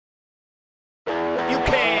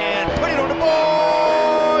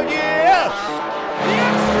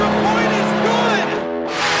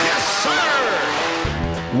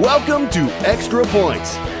Welcome to Extra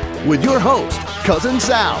Points with your host, Cousin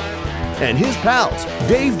Sal, and his pals,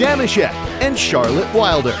 Dave Dameshek and Charlotte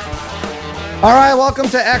Wilder. All right, welcome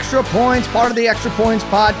to Extra Points, part of the Extra Points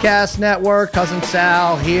Podcast Network. Cousin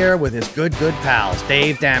Sal here with his good pals,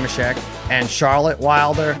 Dave Dameshek and Charlotte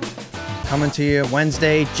Wilder, coming to you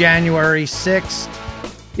Wednesday, January 6th.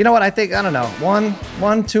 You know what? I don't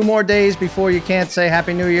know, two more days before you can't say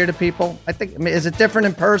Happy New Year to people. Is it different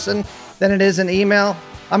in person than it is in email?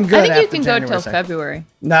 I'm good. I think you can go till February.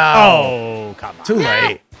 No. Oh, come on. Too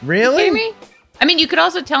late. Really? You kidding me? I mean, you could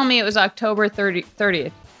also tell me it was October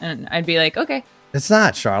 30th, and I'd be like, okay. It's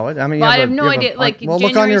not, Charlotte. I mean, well, I have no idea.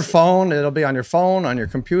 Look on your phone. It'll be on your phone, on your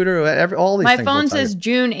computer. All these things. My phone says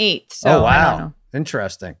June 8th. So oh, wow. I don't know.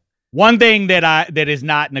 Interesting. One thing that is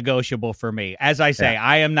not negotiable for me, as I say,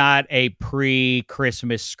 I am not a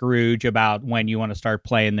pre-Christmas Scrooge about when you want to start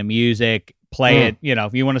playing the music. Play it,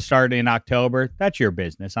 if you want to start in October, that's your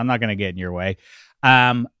business. I'm not going to get in your way.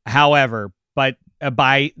 However, but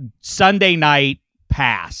by Sunday night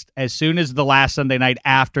past, as soon as the last Sunday night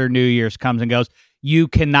after New Year's comes and goes, you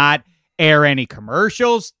cannot air any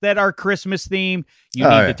commercials that are Christmas themed. You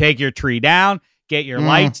need to take your tree down, get your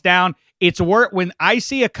lights down. It's work when I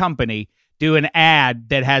see a company do an ad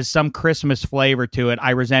that has some Christmas flavor to it. I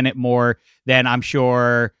resent it more than I'm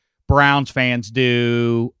sure Browns fans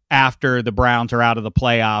do after the Browns are out of the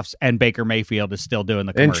playoffs and Baker Mayfield is still doing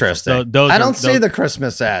the commercials. Interesting. I don't see the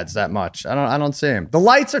Christmas ads that much. I don't see them. The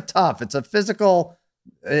lights are tough. It's a physical.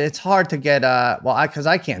 It's hard to get. Because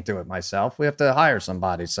I can't do it myself. We have to hire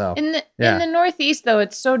somebody. So in the Northeast, though,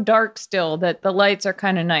 it's so dark still that the lights are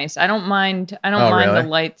kind of nice. I don't mind. The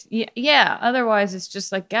lights. Yeah. Otherwise, it's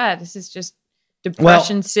just like, God, this is just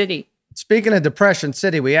Depression City. Speaking of Depression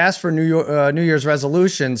City, we asked for New Year's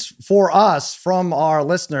resolutions for us from our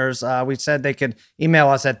listeners. We said they could email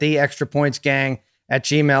us at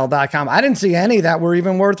theextrapointsgang@gmail.com. I didn't see any that were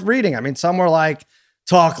even worth reading. I mean, some were like,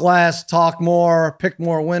 talk less, talk more, pick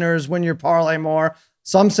more winners, win your parlay more.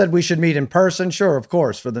 Some said we should meet in person. Sure, of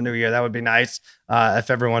course, for the new year. That would be nice if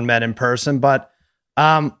everyone met in person. But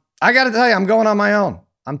I got to tell you, I'm going on my own.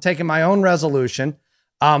 I'm taking my own resolution.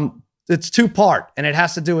 It's two-part, and it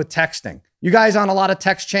has to do with texting. You guys on a lot of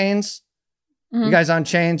text chains? Mm-hmm. You guys on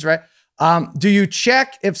chains, right? Do you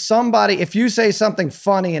check if you say something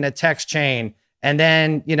funny in a text chain, and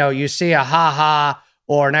then, you see a ha-ha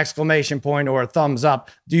or an exclamation point or a thumbs up,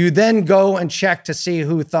 do you then go and check to see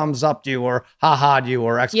who thumbs upped you or ha-ha'd you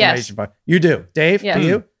or exclamation point? You do. Dave, do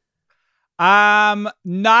you?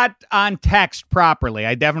 Not on text properly.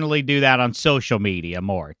 I definitely do that on social media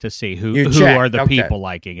more to see who are the people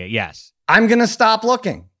liking it. Yes. I'm going to stop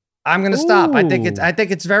looking. I'm going to stop. I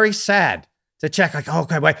think it's very sad to check like,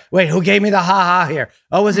 okay, wait, who gave me the ha here?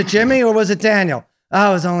 Oh, was it Jimmy or was it Daniel? Oh,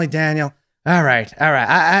 it was only Daniel. All right.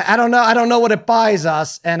 I don't know. I don't know what it buys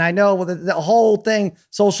us. And I know the whole thing,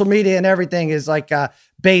 social media and everything is like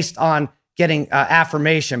based on getting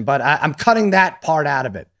affirmation, but I'm cutting that part out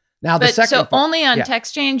of it. Now, only on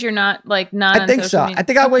text change, you're not not I think so. Media? I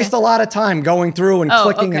think I waste a lot of time going through and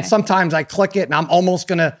clicking, and sometimes I click it and I'm almost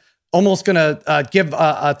gonna give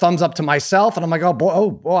a thumbs up to myself, and I'm like, hope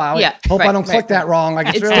I don't click that wrong. Like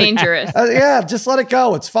it's really dangerous. Just let it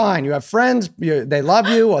go. It's fine. You have friends, they love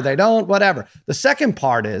you or they don't, whatever. The second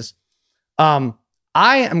part is, I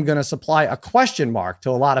am gonna supply a question mark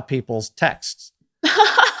to a lot of people's texts.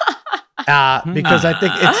 Because I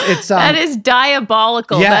think it's that is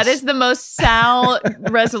diabolical. Yes. That is the most Sal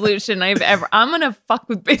resolution I've ever. I'm gonna fuck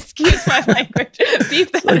with. Excuse my language.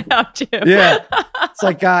 Beep that out, Jim. Yeah, it's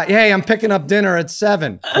like, hey, I'm picking up dinner at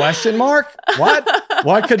 7? Question mark?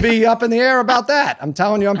 What could be up in the air about that? I'm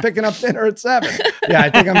telling you, I'm picking up dinner at 7. Yeah,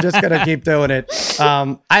 I think I'm just gonna keep doing it.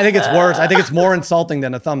 I think it's worse. I think it's more insulting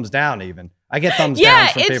than a thumbs down. Even I get thumbs down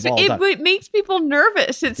from people all the time. It makes people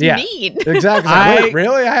nervous. It's mean. Exactly.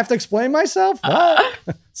 Really? I have to explain myself? What?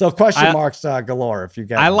 So question marks galore if you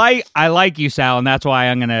get I like you, Sal, and that's why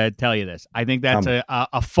I'm going to tell you this. I think that's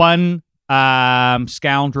a fun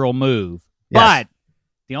scoundrel move. Yes. But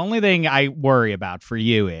the only thing I worry about for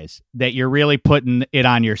you is that you're really putting it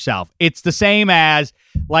on yourself. It's the same as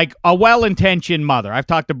like a well-intentioned mother. I've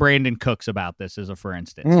talked to Brandon Cooks about this for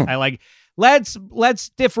instance. Let's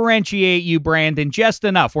differentiate you, Brandon, just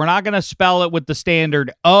enough. We're not going to spell it with the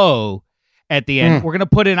standard O at the end. We're going to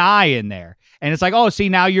put an I in there. And it's like, oh, see,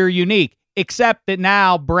 now you're unique. Except that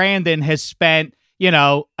now Brandon has spent,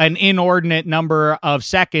 an inordinate number of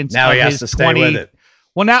seconds. Now he has to stay with it.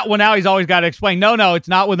 Well, now he's always got to explain, no, it's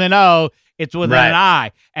not with an O. It's with an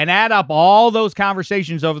I. And add up all those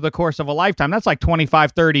conversations over the course of a lifetime. That's like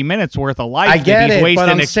 25, 30 minutes worth of life. I get it, but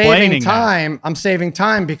I'm saving time. I'm saving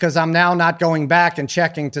time because I'm now not going back and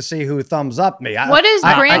checking to see who thumbs up me. What does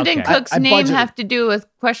Brandon Cook's name have to do with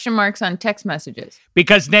question marks on text messages?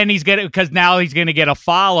 Because then now he's gonna get a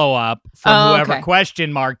follow up from whoever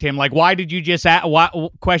question marked him. Like, why did you just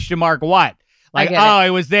question mark what? Like,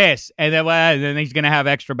 it was this, and then he's gonna have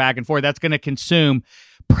extra back and forth. That's gonna consume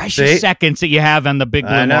precious seconds that you have on the big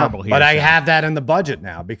blue marble here. But I have that in the budget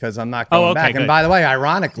now because I'm not going back. Good. And by the way,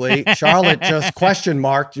 ironically, Charlotte just question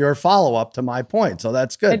marked your follow up to my point, so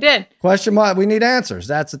that's good. I did. Question mark. We need answers.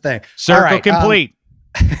 That's the thing. Circle complete.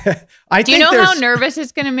 Do you know how nervous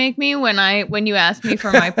it's going to make me when you ask me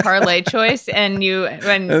for my parlay choice and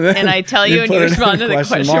I tell you and you respond to the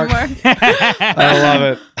question mark? I love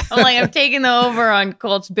it. I'm like, I'm taking the over on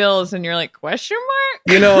Colts Bills, and you're like, question mark?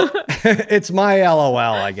 You know, it's my LOL,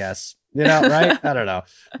 I guess. You know, right? I don't know.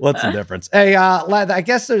 What's the difference? Hey, I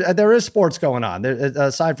guess there is sports going on.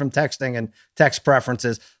 Aside from texting and text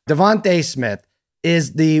preferences, Devontae Smith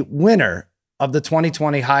is the winner of the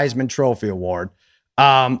 2020 Heisman Trophy Award.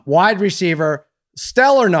 Wide receiver,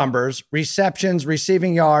 stellar numbers, receptions,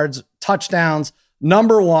 receiving yards, touchdowns,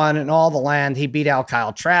 number one in all the land. He beat out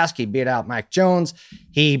Kyle Trask. He beat out Mac Jones.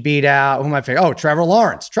 He beat out, Trevor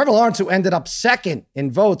Lawrence. Trevor Lawrence, who ended up second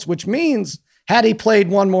in votes, which means had he played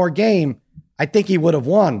one more game, I think he would have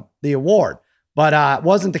won the award. But it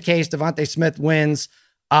wasn't the case. Devontae Smith wins.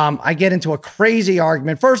 I get into a crazy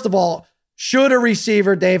argument. First of all, should a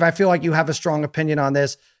receiver, Dave, I feel like you have a strong opinion on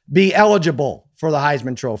this, be eligible for the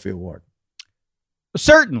Heisman Trophy Award?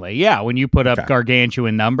 Certainly, yeah. When you put up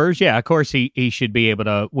gargantuan numbers, yeah, of course he should be able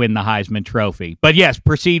to win the Heisman Trophy. But yes,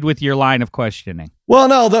 proceed with your line of questioning. Well,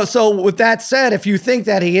 no, so with that said, if you think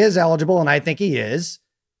that he is eligible, and I think he is,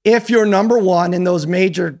 if you're number one in those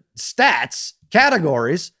major stats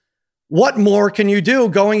categories, what more can you do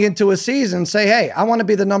going into a season? Say, hey, I want to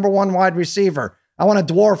be the number one wide receiver. I want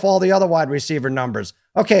to dwarf all the other wide receiver numbers.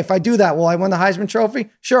 Okay, if I do that, will I win the Heisman Trophy?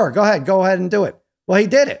 Sure, go ahead and do it. Well, he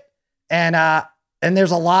did it. And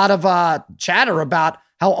there's a lot of chatter about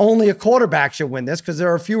how only a quarterback should win this because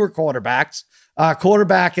there are fewer quarterbacks.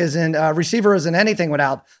 Receiver isn't anything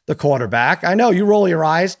without the quarterback. I know you roll your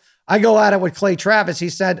eyes. I go at it with Clay Travis. He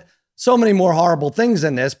said so many more horrible things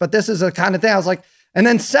than this, but this is a kind of thing. I was like, and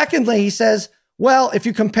then secondly, he says, well, if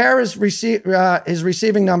you compare his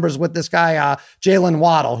receiving numbers with this guy, Jalen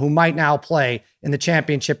Waddle, who might now play in the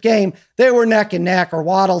championship game, they were neck and neck, or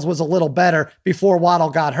Waddle's was a little better before Waddle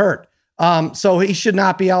got hurt. So he should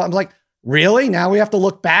not be out. I'm like, really? Now we have to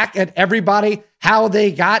look back at everybody, how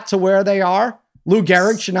they got to where they are? Lou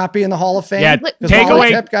Gehrig should not be in the Hall of Fame.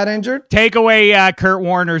 Yeah, got injured. Take away Kurt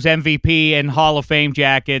Warner's MVP and Hall of Fame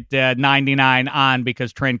jacket 99 on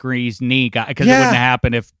because Trent Green's knee got, because it wouldn't have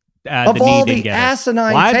happened if of all the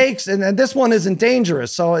asinine takes, and this one isn't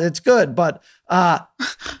dangerous, so it's good. But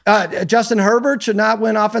Justin Herbert should not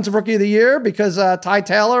win Offensive Rookie of the Year because Ty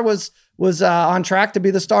Taylor was on track to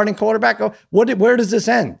be the starting quarterback. Where does this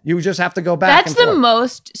end? You just have to go back. That's the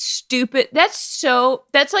most stupid. That's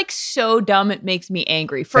like so dumb. It makes me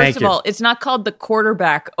angry. First of all, it's not called the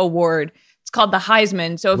quarterback award. It's called the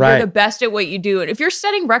Heisman. So if you're the best at what you do, and if you're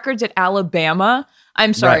setting records at Alabama,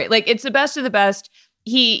 I'm sorry, like it's the best of the best.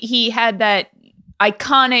 He had that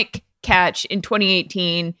iconic catch in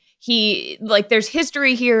 2018. There's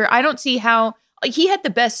history here. I don't see how he had the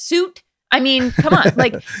best suit. I mean, come on.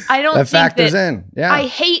 Like, I don't think factors in. Yeah. I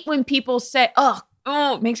hate when people say,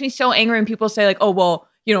 it makes me so angry when people say like, oh, well,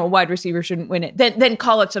 a wide receiver shouldn't win it. Then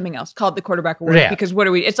call it something else. Call it the quarterback award because what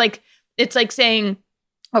are we? It's like saying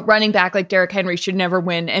a running back like Derrick Henry should never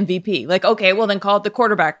win MVP. Like, okay, well then call it the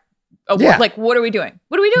quarterback award. Yeah. Like, what are we doing?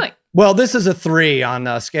 Well, this is a 3 on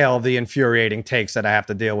the scale of the infuriating takes that I have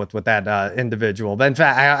to deal with that individual. But in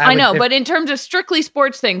fact, I know, but in terms of strictly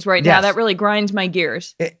sports things right now, that really grinds my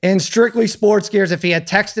gears. In strictly sports gears, if he had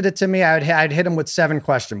texted it to me, I'd hit him with 7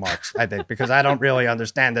 question marks, I think, because I don't really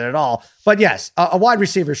understand it at all. But yes, a wide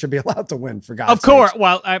receiver should be allowed to win, for God's sake. Of course.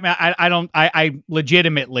 Well, I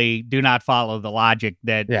legitimately do not follow the logic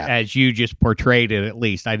that as you just portrayed it, at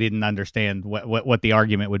least. I didn't understand what the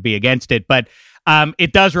argument would be against it. But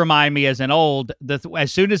it does remind me as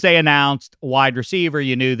as soon as they announced wide receiver,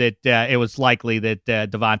 you knew that it was likely that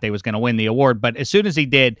Devontae was going to win the award. But as soon as he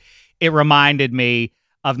did, it reminded me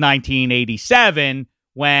of 1987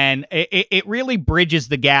 when it really bridges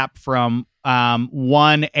the gap from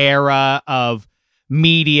one era of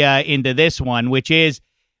media into this one, which is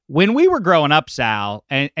when we were growing up, Sal,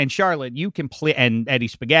 and Charlotte, you and Eddie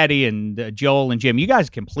Spaghetti and Joel and Jim, you guys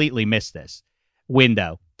completely missed this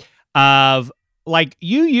window of like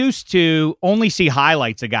you used to only see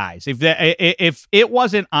highlights of guys. If it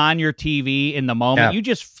wasn't on your TV in the moment, you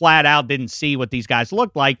just flat out didn't see what these guys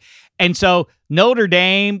looked like. And so Notre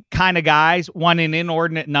Dame kind of guys won an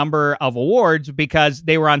inordinate number of awards because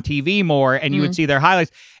they were on TV more and you would see their highlights.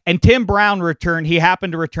 And Tim Brown he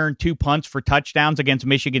happened to return 2 punts for touchdowns against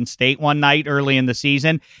Michigan State one night early in the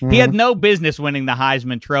season. He had no business winning the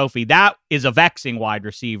Heisman Trophy. That is a vexing wide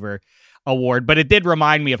receiver award, but it did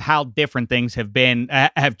remind me of how different things have been,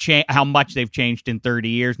 how much they've changed in 30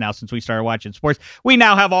 years now since we started watching sports. We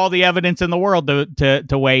now have all the evidence in the world to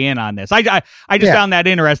weigh in on this. I just found that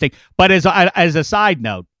interesting. But as a side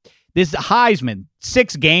note, this Heisman,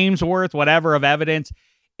 6 games worth, whatever, of evidence.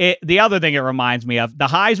 The other thing it reminds me of, the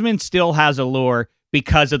Heisman still has allure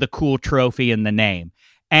because of the cool trophy and the name.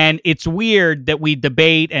 And it's weird that we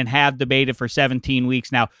debate and have debated for 17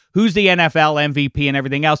 weeks now who's the NFL MVP and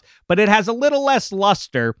everything else, but it has a little less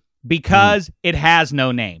luster because it has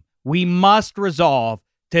no name. We must resolve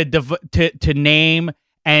to name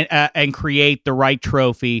and create the right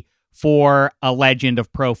trophy for a legend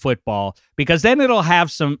of pro football, because then it'll have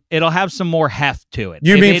some more heft to it.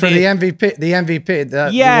 You mean for the MVP? The MVP,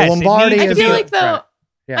 the Lombardi. I feel like though. Right.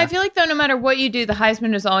 Yeah. I feel like though, no matter what you do, the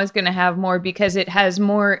Heisman is always going to have more because it has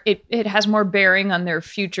more. It has more bearing on their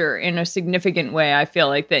future in a significant way. I feel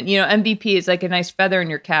like that. MVP is like a nice feather in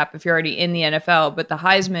your cap if you're already in the NFL, but the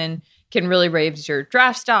Heisman can really raise your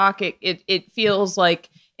draft stock. It feels like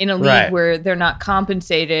in a league where they're not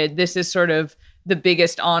compensated, this is sort of the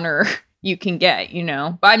biggest honor you can get.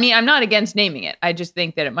 But I mean, I'm not against naming it. I just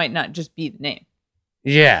think that it might not just be the name.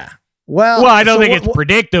 Yeah. Well, I don't think it's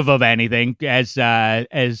predictive of anything, as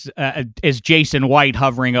Jason White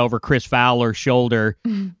hovering over Chris Fowler's shoulder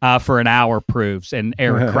for an hour proves, and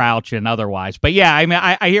Eric Crouch and otherwise. But yeah, I mean,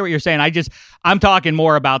 I hear what you're saying. I'm talking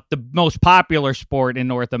more about the most popular sport in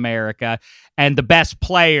North America and the best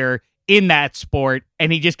player in that sport,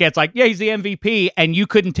 and he just gets like, yeah, he's the MVP, and you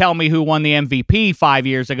couldn't tell me who won the MVP 5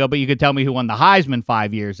 years ago, but you could tell me who won the Heisman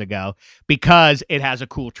 5 years ago because it has a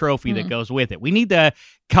cool trophy that goes with it. We need to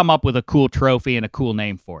come up with a cool trophy and a cool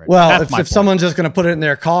name for it. Well, if someone's just going to put it in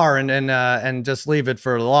their car and just leave it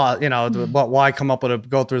for the law, but why come up with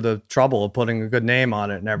go through the trouble of putting a good name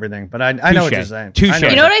on it and everything? But I know what you're saying. Touche.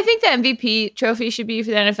 You know what I think the MVP trophy should be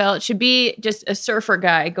for the NFL? It should be just a surfer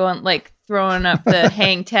guy going like throwing up the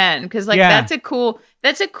hang 10, because that's a cool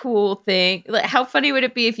thing. Like, how funny would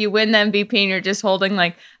it be if you win the MVP and you're just holding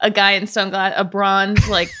like a guy in sunglasses, a bronze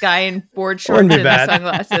like guy in board shorts and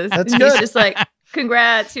sunglasses. That's and good. He's just like,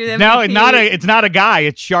 congrats, you're the MVP. No, it's not a guy.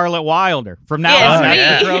 It's Charlotte Wilder. From now on,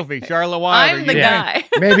 that's the trophy. Charlotte Wilder. I'm the guy.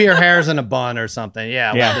 Maybe your hair's in a bun or something.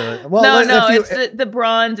 Yeah. We'll do it. Well, no, it's the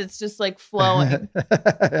bronze. It's just like flowing.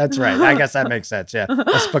 That's right. I guess that makes sense. Yeah. A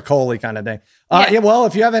Spicoli kind of thing. Well,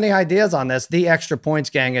 if you have any ideas on this,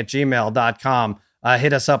 theextrapointsgang@gmail.com.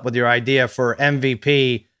 Hit us up with your idea for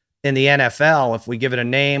MVP in the NFL. If we give it a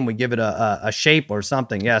name, we give it a shape or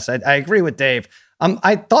something. Yes, I agree with Dave.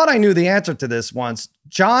 I thought I knew the answer to this once.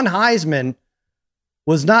 John Heisman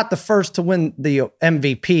was not the first to win the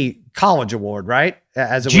MVP college award, right?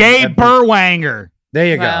 Jay Berwanger. There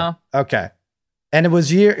you go. Okay. And it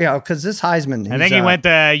was because this Heisman. I think he went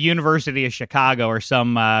to University of Chicago or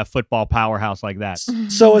some football powerhouse like that.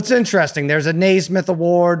 So it's interesting. There's a Naismith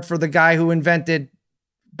Award for the guy who invented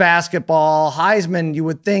basketball. Heisman, you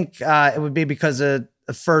would think it would be because of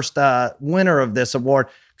the first winner of this award.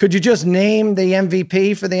 Could you just name the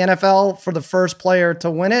MVP for the NFL for the first player to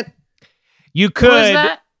win it? You could. What was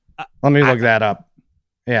that? Let me look that up.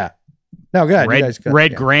 Yeah. No, good.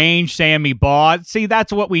 Red Grange, Sammy Baugh. See,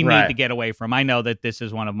 that's what we need to get away from. I know that this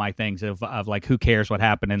is one of my things of like, who cares what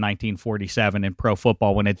happened in 1947 in pro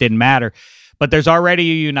football when it didn't matter. But there's already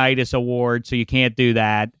a Unitas Award, so you can't do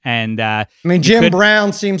that. And Jim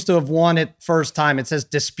Brown seems to have won it first time. It says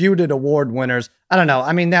disputed award winners. I don't know.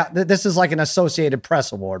 I mean, this is like an Associated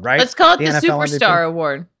Press award, right? Let's call it the Superstar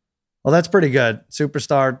Award. Well, that's pretty good.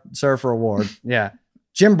 Superstar Surfer Award. Yeah.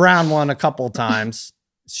 Jim Brown won a couple times.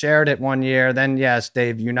 Shared it one year. Then, yes,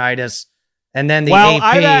 Dave Unitas. And then the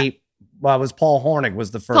AP, it was Paul Hornig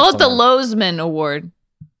was the first. Call it the Lozman Award.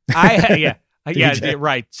 Yeah,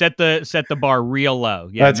 right. Set the bar real low.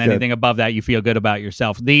 Yeah, that's and anything good. Above that, you feel good about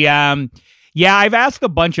yourself. I've asked a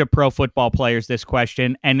bunch of pro football players this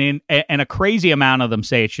question, and a crazy amount of them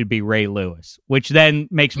say it should be Ray Lewis, which then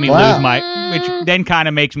makes me lose my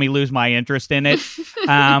interest in it.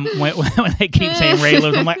 When they keep saying Ray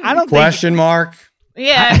Lewis, I'm like, I don't question mark.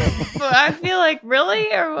 Yeah, I feel like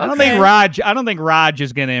really. Or, okay. I don't think Raj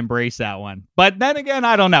is going to embrace that one. But then again,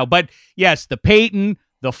 I don't know. But yes, the Peyton,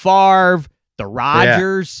 the Favre, the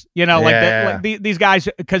Rodgers, these guys.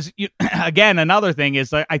 Because again, another thing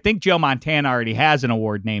is I think Joe Montana already has an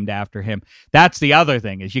award named after him. That's the other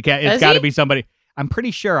thing is it's got to be somebody. I'm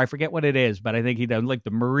pretty sure. I forget what it is, but I think he does like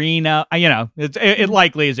the Marina. It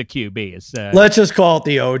likely is a QB. Let's just call it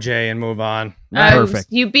the OJ and move on. Perfect.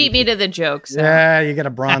 You beat me to the joke. So. Yeah, you get a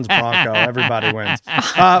bronze Bronco. Everybody wins.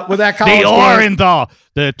 With that college the Orenthal,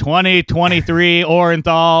 the 2023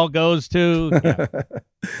 Orenthal goes to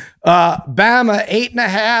Bama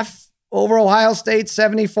 8.5 over Ohio State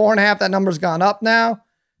 74.5. That number's gone up now.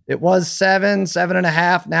 It was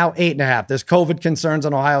 7.5, now 8.5. There's COVID concerns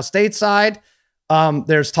on Ohio State side.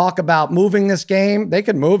 There's talk about moving this game. They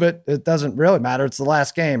could move it. It doesn't really matter. It's the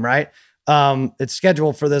last game, right? It's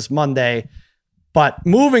scheduled for this Monday, but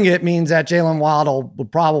moving it means that Jalen Waddle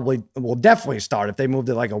will definitely start if they moved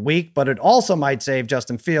it like a week, but it also might save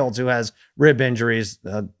Justin Fields, who has rib injuries,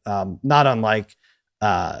 not unlike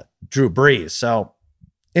Drew Brees. So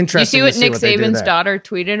interesting. You see what Nick Saban's daughter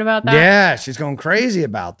tweeted about that? Yeah, she's going crazy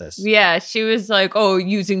about this. Yeah, she was like, "Oh,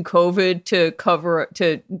 using COVID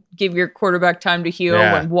to give your quarterback time to heal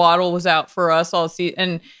when Waddle was out for us all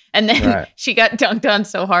season." And then she got dunked on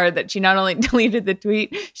so hard that she not only deleted the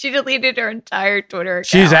tweet, she deleted her entire Twitter account.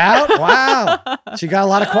 She's out? Wow. She got a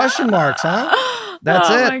lot of question marks, huh? That's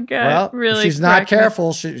it. Oh my God. Well, really, she's not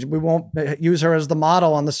careful. We won't use her as the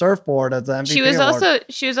model on the surfboard at the MVP award.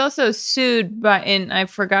 She was also sued by, and I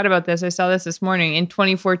forgot about this. I saw this morning. In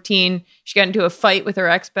 2014, she got into a fight with her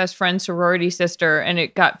ex-best friend's sorority sister, and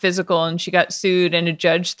it got physical, and she got sued, and a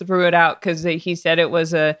judge threw it out because he said it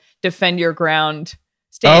was a defend your ground.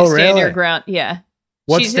 Stand your ground. Yeah.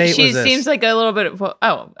 What state was this? She seems like a little bit of,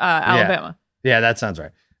 Alabama. Yeah, that sounds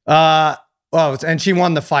right. And she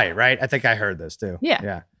won the fight, right? I think I heard this too.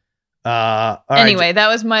 Yeah. Anyway, that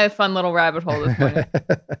was my fun little rabbit hole this morning.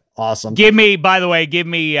 Awesome. Give me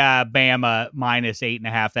Bama minus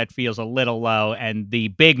 8.5. That feels a little low. And the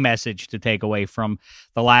big message to take away from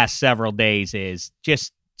the last several days is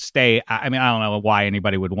just stay. I mean, I don't know why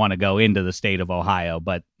anybody would want to go into the state of Ohio,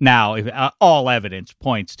 but now all evidence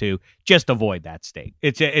points to just avoid that state.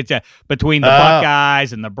 It's between the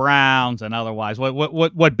Buckeyes and the Browns and otherwise.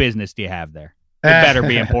 What business do you have there? It better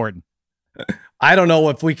be important. I don't know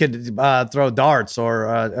if we could throw darts or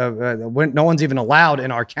no one's even allowed in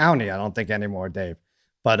our county. I don't think anymore, Dave.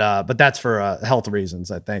 But that's for health reasons,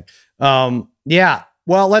 I think. Yeah.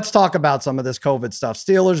 Well, let's talk about some of this COVID stuff.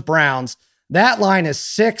 Steelers, Browns. That line is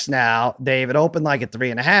 6 now, Dave. It opened like at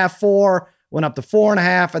 3.5, 4, went up to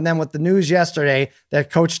 4.5. And then with the news yesterday that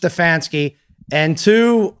Coach Stefanski and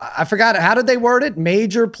 2, I forgot, how did they word it?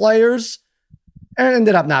 Major players. And it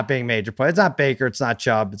ended up not being major players. It's not Baker. It's not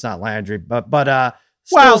Chubb. It's not Landry, but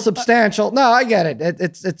still substantial. No, I get it.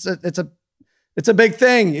 It's a big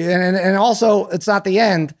thing. And also it's not the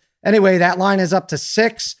end. Anyway, that line is up to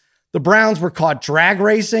 6. The Browns were caught drag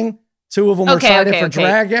racing. 2 of them were cited for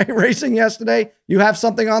drag racing yesterday. You have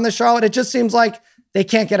something on this, Charlotte? It just seems like they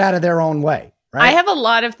can't get out of their own way, right? I have a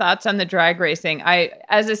lot of thoughts on the drag racing.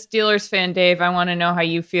 As a Steelers fan, Dave, I want to know how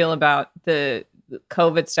you feel about the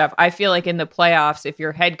COVID stuff. I feel like in the playoffs, if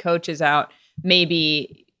your head coach is out,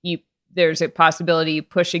 maybe there's a possibility you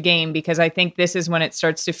push a game, because I think this is when it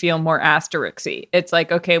starts to feel more asterisk-y. It's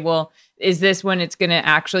like, okay, well, is this when it's going to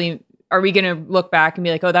actually, are we going to look back and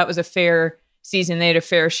be like, oh, that was a fair season, they had a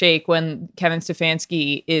fair shake when Kevin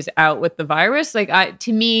Stefanski is out with the virus? Like,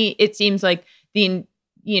 to me, it seems like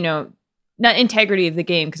not integrity of the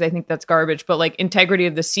game, because I think that's garbage, but like integrity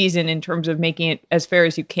of the season in terms of making it as fair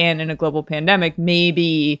as you can in a global pandemic.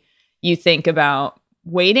 Maybe you think about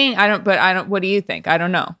waiting. What do you think? I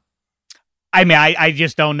don't know. I mean, I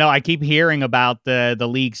just don't know. I keep hearing about the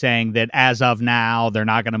league saying that as of now they're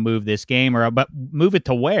not going to move this game, but move it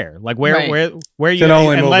to where? Like where you can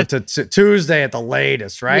only move it to Tuesday at the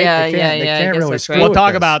latest, right? Yeah, they can't really screw Well,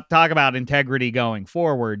 with talk about integrity going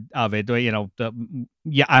forward of it.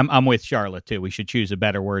 I'm with Charlotte too. We should choose a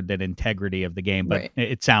better word than integrity of the game, but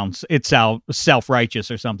it sounds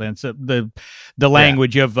self-righteous or something. It's the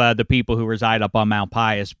language of the people who reside up on Mount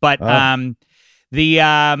Pius, but I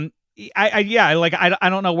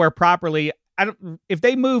don't know where properly. If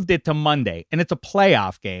they moved it to Monday and it's a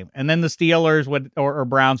playoff game, and then the Steelers or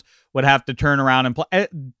Browns would have to turn around and play.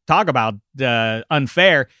 Talk about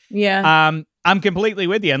unfair. Yeah. I'm completely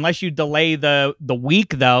with you. Unless you delay the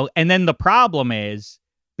week though, and then the problem is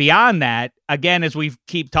beyond that. Again, as we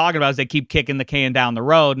keep talking about, as they keep kicking the can down the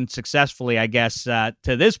road and successfully, I guess, to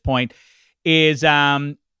this point, is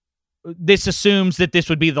this assumes that this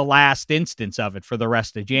would be the last instance of it for the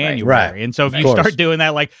rest of January. Right. And so if you start doing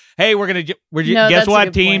that, like, hey, guess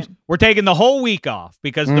what, teams? Point. We're taking the whole week off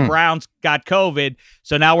because the Browns got COVID.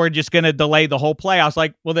 So now we're just going to delay the whole playoffs.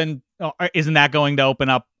 Like, well, then isn't that going to open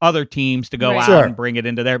up other teams to go out and bring it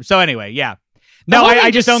into there? So anyway, yeah. No, I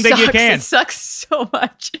just don't think you can. It sucks so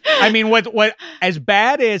much. I mean, what as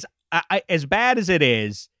bad as it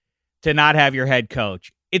is to not have your head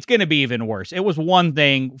coach, it's going to be even worse. It was one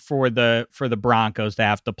thing for the Broncos to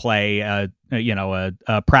have to play a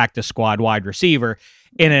practice squad wide receiver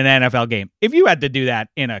in an NFL game. If you had to do that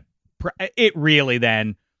it really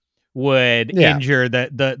then would injure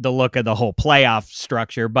the look of the whole playoff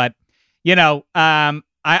structure. But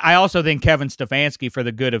I also think Kevin Stefanski, for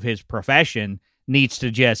the good of his profession, needs to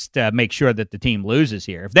just make sure that the team loses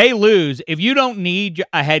here. If they lose, if you don't need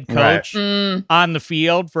a head coach on the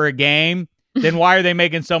field for a game, then why are they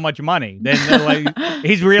making so much money? Then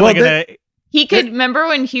he's really going to... He could... Remember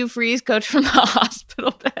when Hugh Freeze coached from the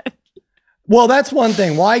hospital bed? Well, that's one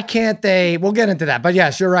thing. Why can't they... We'll get into that. But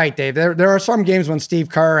yes, you're right, Dave. There are some games when Steve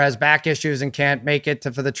Kerr has back issues and can't make it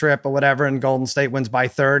for the trip or whatever, and Golden State wins by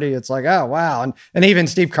 30. It's like, oh, wow. And even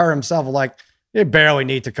Steve Kerr himself will like, you barely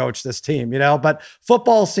need to coach this team, But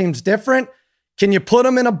football seems different. Can you put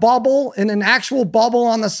him in a bubble, in an actual bubble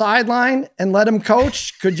on the sideline and let him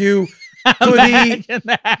coach? Could you... Imagine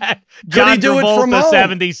that. John do it from home?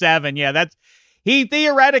 77. Yeah, he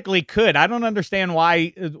theoretically could. I don't understand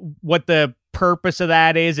what the purpose of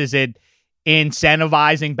that is. Is it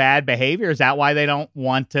incentivizing bad behavior? Is that why they don't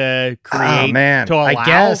want to create to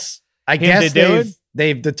allow I guess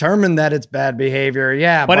they've determined that it's bad behavior.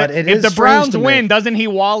 Yeah, but if the Browns win,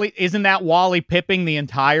 isn't that Wally Pipping the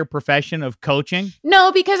entire profession of coaching? No,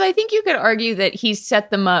 because I think you could argue that he's set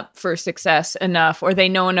them up for success enough, or they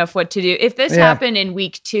know enough what to do. If this happened in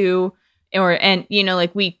week 2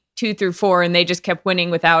 like week 2 through 4 and they just kept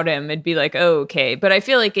winning without him, it'd be like, oh, okay. But I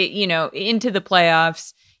feel like into the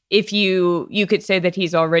playoffs, if you could say that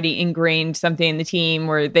he's already ingrained something in the team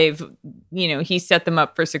where they've, he's set them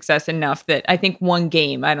up for success enough that I think one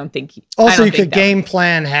game, I don't think. Also, you could game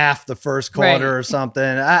plan half the first quarter or something.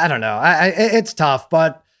 I don't know. It's tough,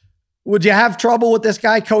 but would you have trouble with this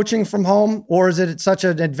guy coaching from home, or is it such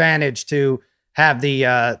an advantage to have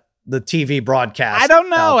the TV broadcast? I don't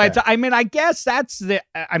know. I guess that's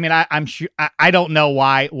I'm sure. I don't know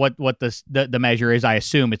what the measure is. I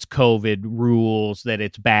assume it's COVID rules that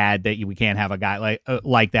it's bad that we can't have a guy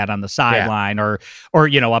like that on the sideline or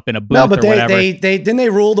up in a booth. No, but or whatever. they didn't they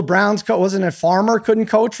rule the Browns wasn't it Farmer couldn't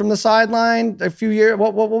coach from the sideline a few years?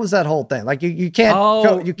 What was that whole thing? Like you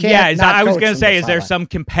can't you can't. Yeah, I was going to say, is there some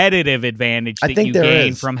competitive advantage that you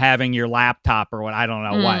gain from having your laptop or what? I don't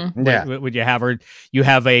know what. Yeah. Would you have, or you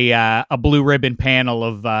have a blue ribbon panel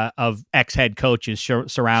of ex-head coaches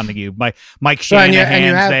surrounding you. Mike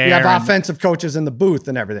Shanahan's there. You have offensive coaches in the booth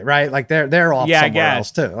and everything, right? Like they're off somewhere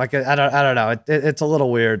else too. Like I don't know. It's a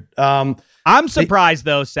little weird. I'm surprised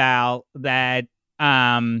though, Sal, that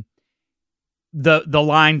the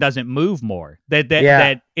line doesn't move more.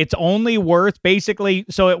 That it's only worth basically.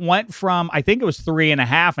 So it went from, I think it was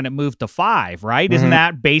 3.5 and it moved to 5, right?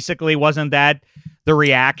 Mm-hmm. Wasn't that the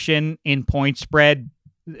reaction in point spread?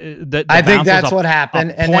 I think that's what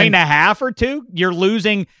happened. A point and a half or 2, you're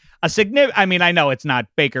losing a significant. I mean, I know it's not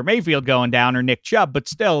Baker Mayfield going down or Nick Chubb, but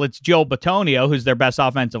still, it's Joe Bitonio, who's their best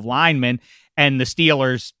offensive lineman, and the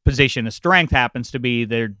Steelers' position of strength happens to be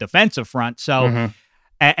their defensive front. So,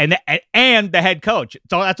 and the head coach.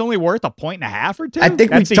 So that's only worth 1.5 or 2. I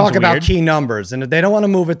think we talk about key numbers, and they don't want to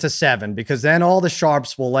move it to 7 because then all the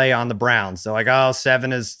sharps will lay on the Browns. They're like, oh,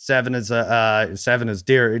 7 is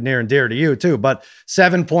near and dear to you too, but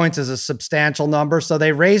 7 points is a substantial number. So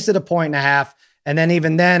they raised it 1.5, and then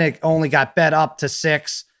even then it only got bet up to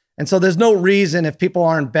 6. And so there's no reason, if people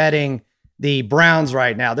aren't betting the Browns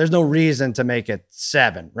right now, there's no reason to make it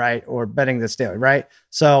 7, right? Or betting the Steelers, right?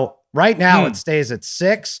 So right now it stays at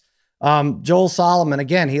 6. Joel Solomon,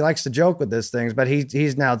 again, he likes to joke with these things, but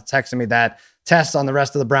he's now texting me that tests on the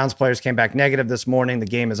rest of the Browns players came back negative this morning. The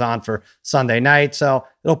game is on for Sunday night. So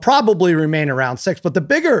it'll probably remain around 6. But the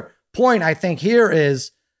bigger point I think here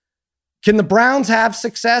is, can the Browns have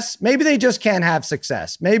success? Maybe they just can't have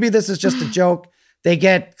success. Maybe this is just a joke. They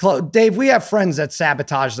get Dave, we have friends that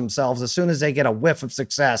sabotage themselves as soon as they get a whiff of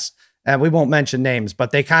success. And we won't mention names,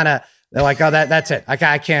 but they're like, oh, that's it. I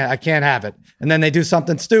can't have it. And then they do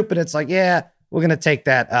something stupid. It's like, yeah, we're going to take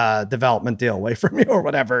that development deal away from you or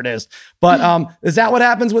whatever it is. But is that what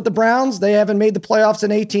happens with the Browns? They haven't made the playoffs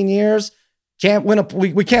in 18 years. We can't win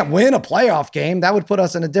a playoff game. That would put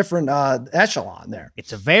us in a different echelon there.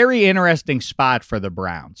 It's a very interesting spot for the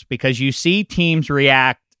Browns because you see teams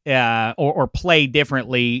react or play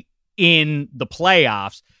differently in the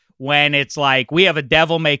playoffs when it's like we have a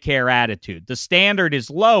devil may care attitude. The standard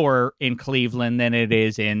is lower in Cleveland than it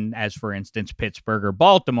is in, as for instance, Pittsburgh or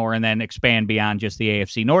Baltimore, and then expand beyond just the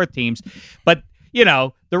AFC North teams. But,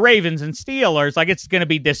 the Ravens and Steelers, like, it's going to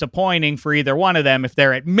be disappointing for either one of them if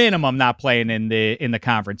they're at minimum not playing in the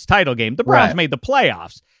conference title game. The Browns made the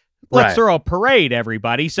playoffs. Let's throw a parade,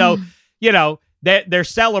 everybody. So, they're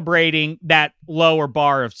celebrating that lower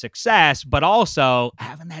bar of success, but also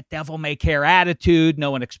having that devil may care attitude. No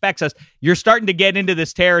one expects us. You're starting to get into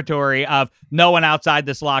this territory of no one outside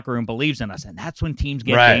this locker room believes in us. And that's when teams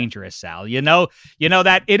get dangerous, Sal. You know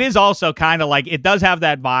that it is also kind of like, it does have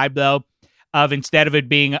that vibe though, of instead of it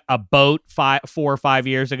being a boat 4 or 5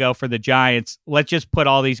 years ago for the Giants, let's just put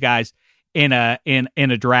all these guys in a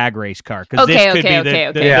drag race car, because this could be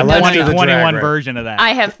the 2021 version of that.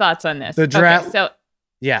 I have thoughts on this. I'm sorry.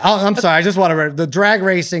 I just want to the drag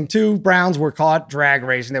racing. 2 Browns were caught drag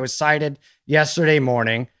racing. They was cited yesterday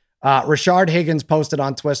morning. Rashard Higgins posted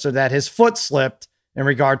on Twitter that his foot slipped in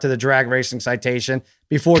regard to the drag racing citation.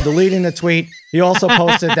 Before deleting the tweet, he also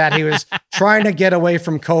posted that he was trying to get away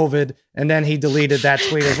from COVID, and then he deleted that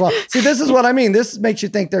tweet as well. See, this is what I mean. This makes you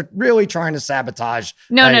think they're really trying to sabotage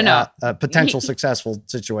a potential successful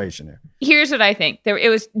situation here. Here's what I think. It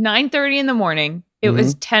was 9:30 in the morning. It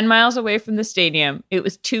was 10 miles away from the stadium. It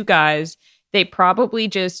was 2 guys. They probably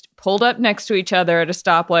just pulled up next to each other at a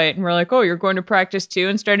stoplight and were like, oh, you're going to practice too,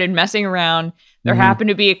 and started messing around. There happened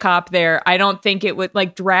to be a cop there. I don't think it would,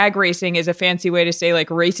 like, drag racing is a fancy way to say, like,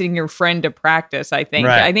 racing your friend to practice, I think.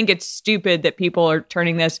 I think it's stupid that people are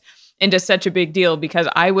turning this into such a big deal, because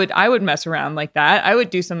I would mess around like that. I would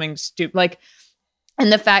do something stupid. Like,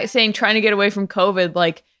 and the fact saying trying to get away from COVID,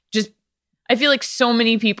 like, just, I feel like so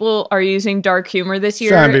many people are using dark humor this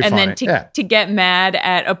year, and then to get mad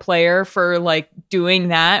at a player for, like, doing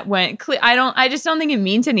that when I just don't think it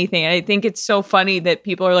means anything. I think it's so funny that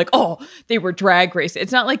people are like, oh, they were drag racing.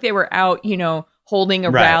 It's not like they were out, holding a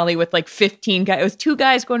rally with like 15 guys. It was 2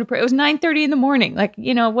 guys going to pray. It was 9:30 in the morning. Like,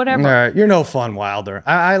 whatever. You're no fun, Wilder.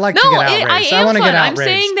 I like to get outraged. I want to get outraged. I'm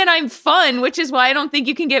saying that I'm fun, which is why I don't think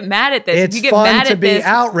you can get mad at this. It's if you get fun mad to at be this,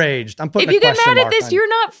 outraged. If you get mad at this, you're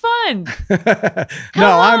not fun.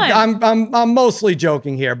 I'm mostly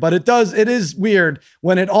joking here, but it is weird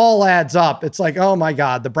when it all adds up. It's like, oh my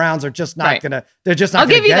God, the Browns are just not gonna. They're just not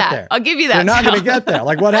gonna get there. I'll give you that. They're not gonna get there.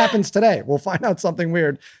 Like, what happens today? We'll find out something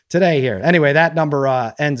weird today here. Anyway, that number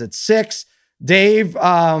ends at 6. Dave,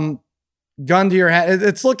 gun to your head.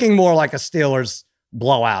 It's looking more like a Steelers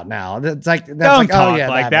blowout now. It's like, don't talk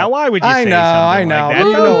like that. Why would you say something like that?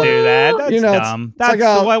 Don't do that. That's dumb. That's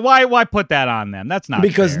like, why put that on them? That's not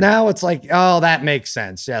because fair. Now it's like, oh, that makes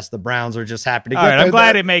sense. Yes, the Browns are just happy to get there. I'm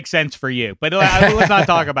glad it makes sense for you, but let's not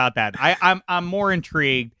talk about that. I'm more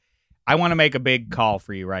intrigued. I want to make a big call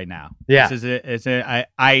for you right now. Yeah,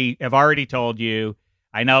 I have already told you.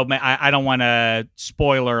 I know I don't want to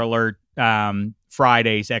spoiler alert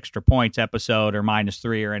Friday's Extra Points episode or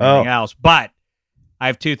 -3 or anything else, but I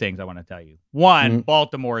have 2 things I want to tell you. One,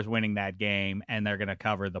 Baltimore is winning that game, and they're going to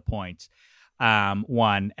cover the points.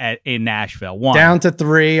 In Nashville. Down to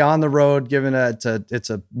 3 on the road, given it's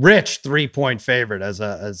a rich 3-point favorite as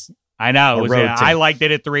I know. I liked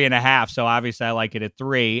it at 3.5, so obviously I like it at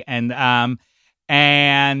 3.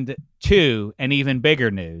 And 2, and even bigger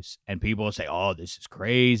news, and people will say, oh, this is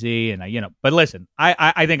crazy. And but listen,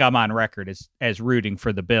 I think I'm on record as rooting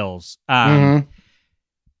for the Bills.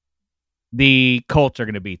 The Colts are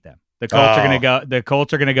going to beat them. The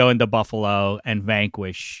Colts are going to go into Buffalo and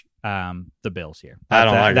vanquish the Bills here. I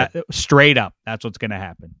don't like it. Straight up. That's what's going to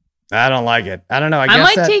happen. I don't like it. I don't know. I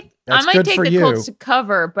might take the Colts to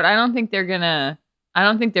cover, but I don't think they're going to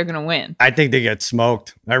win. I think they get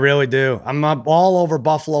smoked. I really do. I'm all over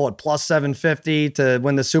Buffalo at +750 to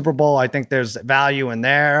win the Super Bowl. I think there's value in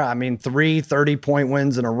there. I mean, 3 30-point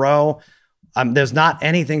wins in a row. There's not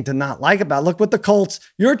anything to not like about it. Look, with the Colts,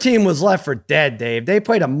 your team was left for dead, Dave. They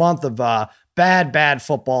played a month of bad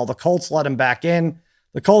football. The Colts let them back in.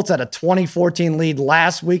 The Colts had a 20-14 lead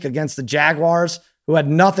last week against the Jaguars, who had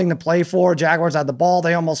nothing to play for. Jaguars had the ball.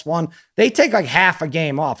 They almost won. They take like half a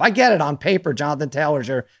game off. I get it on paper. Jonathan Taylor's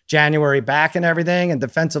your January back and everything. And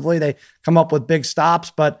defensively, they come up with big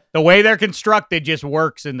stops. But the way they're constructed just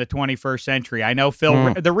works in the 21st century. I know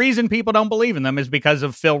the reason people don't believe in them is because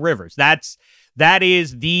of Phil Rivers. That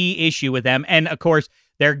is the issue with them. And of course,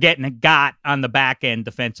 they're getting got on the back end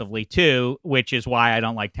defensively too, which is why I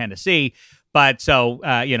don't like Tennessee. But so,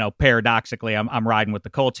 paradoxically, I'm riding with the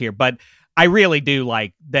Colts here. But I really do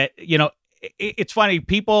like that. It's funny.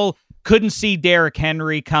 People couldn't see Derrick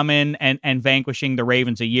Henry come in and vanquishing the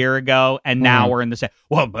Ravens a year ago, and now we're in the same.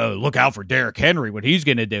 Well, look out for Derrick Henry, what he's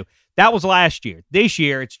going to do. That was last year. This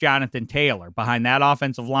year, it's Jonathan Taylor behind that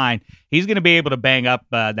offensive line. He's going to be able to bang up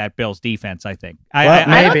that Bills defense, I think.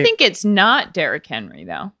 I don't think it's not Derrick Henry,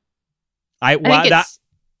 though. I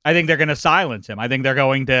think they're going to silence him. I think they're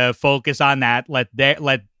going to focus on that. Let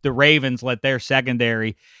the Ravens let their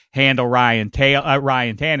secondary handle Ryan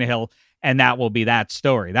Tannehill, and that will be that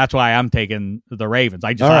story. That's why I'm taking the Ravens.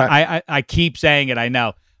 I keep saying it, I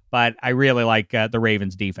know, but I really like the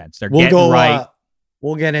Ravens defense. They're getting right.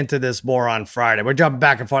 We'll get into this more on Friday. We're jumping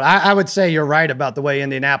back and forth. I would say you're right about the way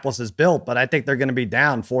Indianapolis is built, but I think they're going to be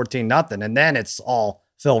down 14-0, and then it's all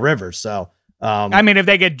Phil Rivers. So, if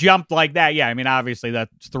they get jumped like that, obviously that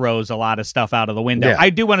throws a lot of stuff out of the window. Yeah. I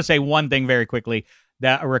do want to say one thing very quickly,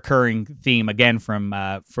 that a recurring theme again from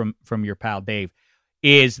your pal Dave,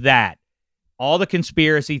 is that all the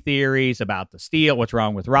conspiracy theories about the Steele, what's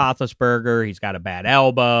wrong with Roethlisberger, he's got a bad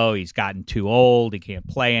elbow, he's gotten too old, he can't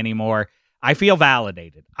play anymore. I feel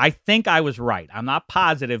validated. I think I was right. I'm not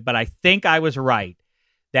positive, but I think I was right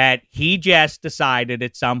that he just decided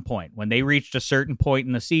at some point when they reached a certain point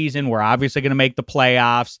in the season, we're obviously going to make the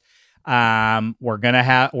playoffs.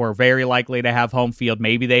 We're very likely to have home field.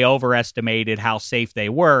 Maybe they overestimated how safe they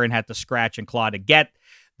were and had to scratch and claw to get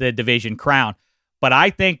the division crown. But I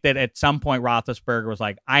think that at some point Roethlisberger was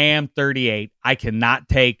like, I am 38. I cannot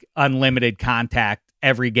take unlimited contact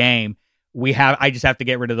every game. I just have to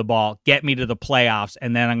get rid of the ball, get me to the playoffs,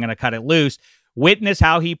 and then I'm going to cut it loose. Witness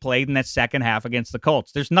how he played in that second half against the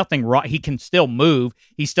Colts. There's nothing wrong. He can still move.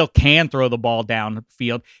 He still can throw the ball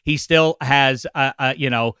downfield. He still has,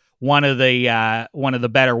 one of the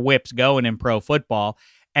better whips going in pro football.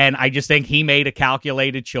 And I just think he made a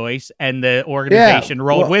calculated choice, and the organization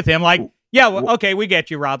rolled with him. Like, okay, we get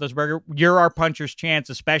you, Roethlisberger. You're our puncher's chance,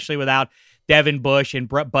 especially without Devin Bush and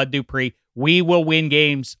Bud Dupree. We will win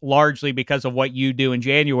games largely because of what you do in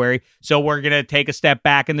January. So we're going to take a step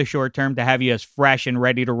back in the short term to have you as fresh and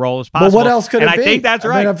ready to roll as possible. But what else could it be? I think that's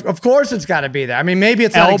right. Of course it's got to be that. Maybe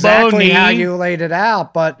it's not exactly how you laid it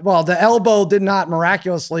out, but, the elbow did not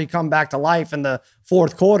miraculously come back to life in the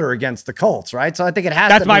fourth quarter against the Colts, right? So I think it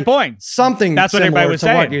has that's to my be point. Something that's similar what everybody was to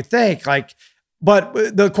saying. What you think. But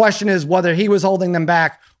the question is whether he was holding them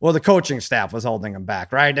back or the coaching staff was holding them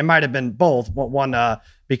back, right? It might have been both, one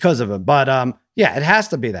because of it. But it has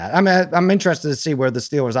to be that. I'm interested to see where the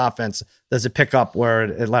Steelers offense does it pick up where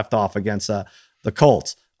it left off against the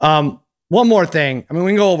Colts. One more thing. We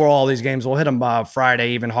can go over all these games. We'll hit them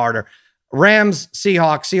Friday even harder. Rams,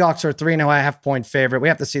 Seahawks. Seahawks are 3.5 point favorite. We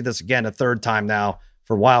have to see this again a third time now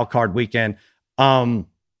for Wild Card Weekend.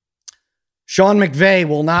 Sean McVay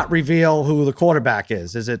will not reveal who the quarterback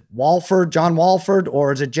is. Is it John Walford,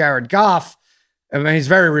 or is it Jared Goff? He's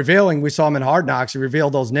very revealing. We saw him in Hard Knocks. He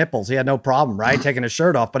revealed those nipples. He had no problem, right? Taking his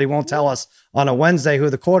shirt off, but he won't tell us on a Wednesday who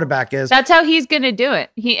the quarterback is. That's how he's going to do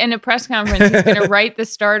it. In a press conference, he's going to write the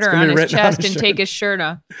starter on his chest and take his shirt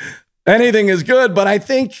off. Anything is good, but I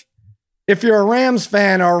think if you're a Rams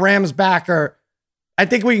fan or a Rams backer, I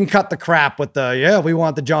think we can cut the crap with we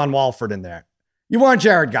want the John Walford in there. You want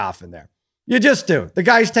Jared Goff in there. You just do. The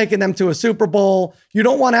guy's taking them to a Super Bowl. You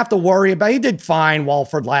don't want to have to worry about. He did fine,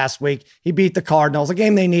 Walford, last week. He beat the Cardinals, a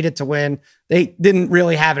game they needed to win. They didn't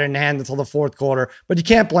really have it in hand until the fourth quarter, but you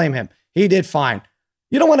can't blame him. He did fine.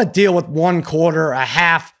 You don't want to deal with one quarter, a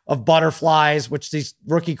half of butterflies, which these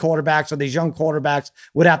rookie quarterbacks or these young quarterbacks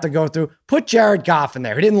would have to go through. Put Jared Goff in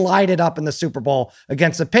there. He didn't light it up in the Super Bowl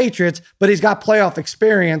against the Patriots, but he's got playoff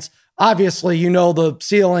experience. Obviously, the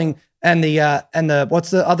ceiling and the what's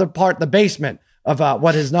the other part? The basement of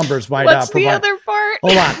what his numbers might provide. What's the other part?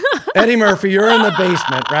 Hold on. Eddie Murphy, you're in the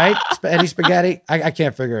basement, right? Eddie Spaghetti? I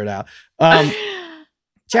can't figure it out.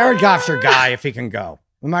 Jared Goff's your guy if he can go.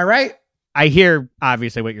 Am I right? I hear,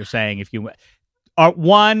 obviously, what you're saying. If you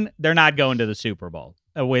they're not going to the Super Bowl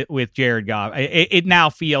with Jared Goff. It now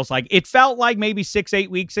feels like, it felt like maybe 6-8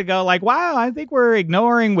 weeks ago, like, wow, I think we're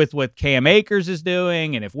ignoring with what Cam Akers is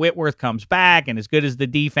doing, and if Whitworth comes back and as good as the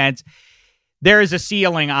defense, there is a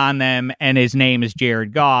ceiling on them, and his name is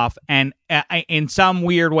Jared Goff. And in some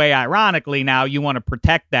weird way, ironically, now you want to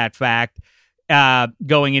protect that fact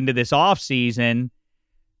going into this offseason.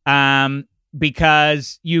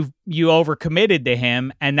 Because you overcommitted to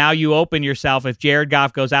him, and now you open yourself, if Jared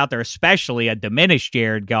Goff goes out there, especially a diminished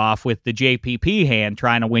Jared Goff with the JPP hand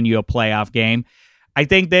trying to win you a playoff game. I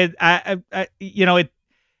think that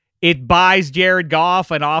it buys Jared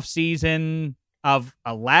Goff an offseason of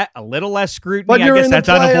a little less scrutiny. But I guess that's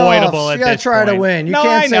unavoidable at this point. You got to try to win. You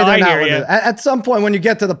can't say they're not winning. You. At some point, when you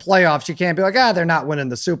get to the playoffs, you can't be like, they're not winning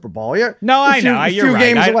the Super Bowl. You're right.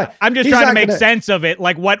 Games away. I'm just trying to make sense of it,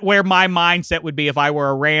 like where my mindset would be if I were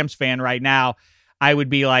a Rams fan right now. I would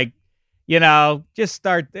be like, just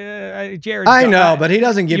start Jared. I know, but he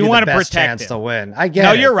doesn't give you the best chance to win. I get it.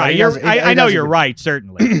 No, you're right. I know you're right,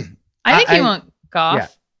 certainly. I think you want Goff. Yeah.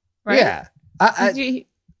 Right? Yeah.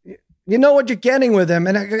 You know what you're getting with him,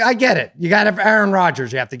 and I get it. You got Aaron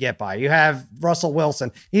Rodgers you have to get by. You have Russell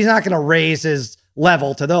Wilson. He's not going to raise his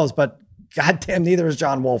level to those, but goddamn, neither is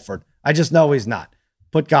John Wolford. I just know he's not.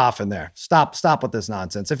 Put Goff in there. Stop with this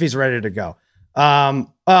nonsense if he's ready to go. I'm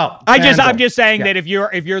just saying that if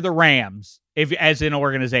you're the Rams, as an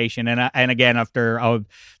organization, and again after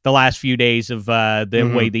the last few days of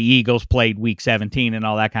the way the Eagles played Week 17 and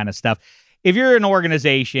all that kind of stuff. If you're an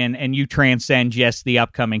organization and you transcend just the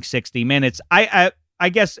upcoming 60 minutes, I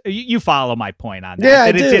guess you follow my point on that. Yeah,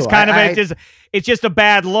 I do. It's just kind of it's just a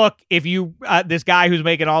bad look if you this guy who's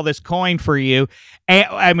making all this coin for you. And,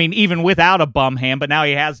 I mean, even without a bum hand, but now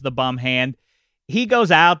he has the bum hand. He goes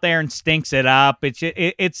out there and stinks it up.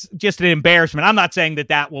 It's just an embarrassment. I'm not saying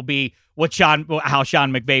that will be how Sean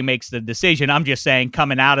McVay makes the decision. I'm just saying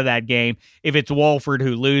coming out of that game, if it's Wolford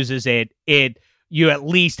who loses it. You at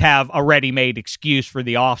least have a ready-made excuse for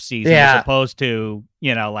the offseason as opposed to,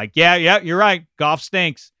 you're right. Goff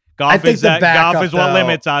stinks. Goff is what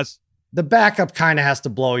limits us. The backup kind of has to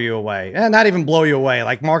blow you away. And not even blow you away,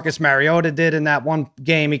 like Marcus Mariota did in that one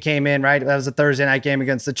game he came in, right? That was a Thursday night game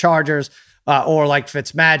against the Chargers. Or like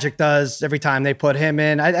Fitzmagic does every time they put him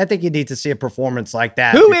in. I think you need to see a performance like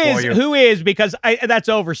that. Who is? Because that's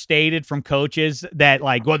overstated from coaches that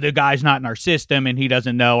the guy's not in our system and he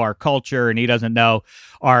doesn't know our culture and he doesn't know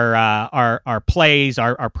our plays,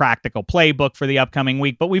 our practical playbook for the upcoming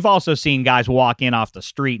week. But we've also seen guys walk in off the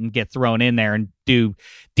street and get thrown in there and do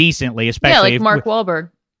decently, especially Mark Wahlberg.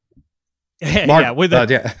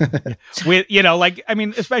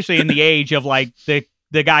 Especially in the age of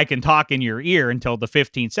the guy can talk in your ear until the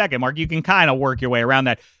 15-second mark. You can kind of work your way around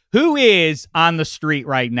that. Who is on the street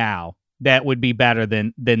right now that would be better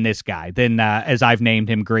than this guy? Than as I've named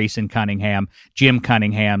him, Grayson Cunningham, Jim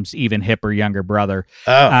Cunningham's even hipper younger brother.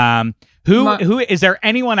 Who is there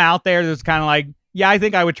anyone out there that's kind of like, yeah, I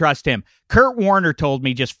think I would trust him? Kurt Warner told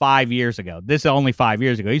me just 5 years ago. This is only 5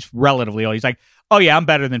 years ago. He's relatively old. He's like, oh yeah, I'm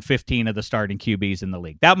better than 15 of the starting QBs in the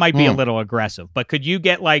league. That might be a little aggressive, but could you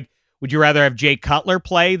get would you rather have Jay Cutler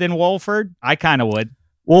play than Wolford? I kind of would.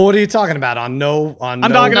 Well, what are you talking about? I'm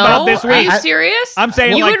talking about this week. Are you serious? I'm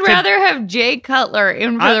saying you would rather have Jay Cutler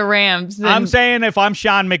in for the Rams than... I'm saying if I'm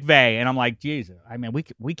Sean McVay and I'm like, Jesus, I mean,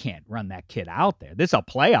 we can't run that kid out there. This is a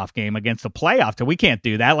playoff game against a playoff team. We can't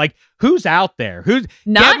do that. Who's out there? Who's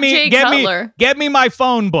not Jay Cutler? Get me my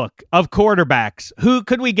phone book of quarterbacks. Who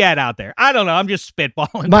could we get out there? I don't know. I'm just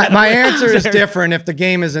spitballing. My answer is different if the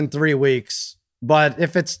game is in 3 weeks, but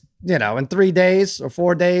if it's in 3 days or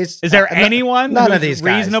 4 days. Is there anyone none of these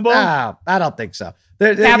guys. Reasonable? No, I don't think so.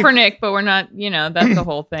 Kaepernick, but we're not, that's the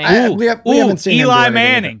whole thing. We haven't seen Eli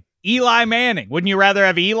Manning. Eli Manning. Wouldn't you rather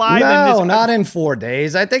have Eli than this? No, not in 4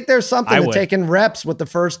 days. I think there's something to taking reps with the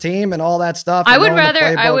first team and all that stuff. I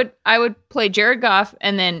would play Jared Goff,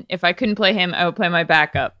 and then if I couldn't play him, I would play my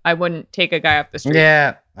backup. I wouldn't take a guy off the street.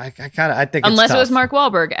 Yeah, I think unless it's it was Mark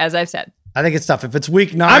Wahlberg, as I've said. I think it's tough. If it's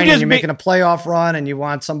week 9 and you're making a playoff run and you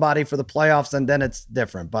want somebody for the playoffs, then it's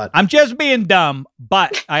different. But I'm just being dumb.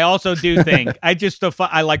 But I also do think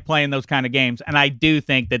I like playing those kind of games, and I do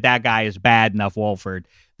think that guy is bad enough, Wolford,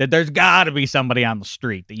 that there's got to be somebody on the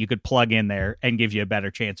street that you could plug in there and give you a better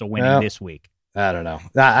chance of winning this week. I don't know.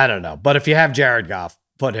 But if you have Jared Goff,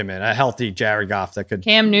 put him in a healthy Jared Goff that could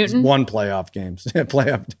Cam Newton won playoff games.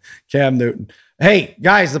 Playoff Cam Newton. Hey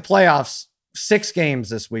guys, the playoffs 6 games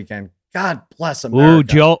this weekend. God bless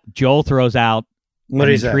America. Ooh, Joel throws out an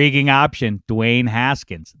intriguing option. Dwayne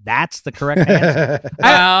Haskins. That's the correct answer.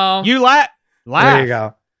 Wow. You laugh. There you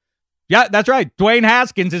go. Yeah, that's right. Dwayne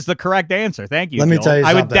Haskins is the correct answer. Thank you. Let me tell you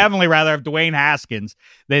something. I would definitely rather have Dwayne Haskins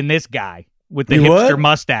than this guy with the hipster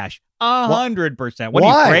mustache. 100%. What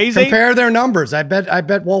are you, crazy? Compare their numbers. I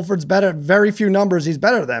bet Wolford's better. Very few numbers he's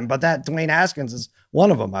better than, but that Dwayne Haskins is one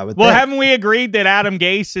of them, I would think. Well, haven't we agreed that Adam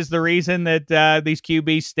Gase is the reason that these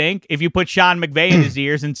QBs stink? If you put Sean McVay in his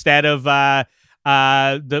ears instead of the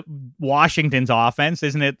Washington's offense,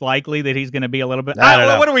 isn't it likely that he's going to be a little bit?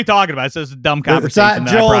 What are we talking about? It's just a dumb conversation.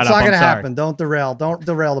 Joel, it's not going to happen. Don't derail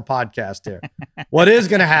the podcast here. What is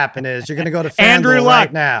going to happen is you're going to go to FanDuel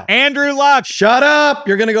right now. Andrew Luck. Shut up.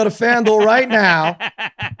 You're going to go to FanDuel right now,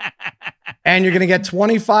 and you're going to get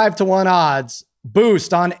 25-1 odds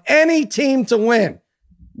boost on any team to win.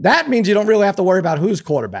 That means you don't really have to worry about who's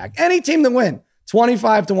quarterback. Any team to win,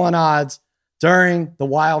 25-1 odds during the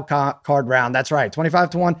wild card round. That's right,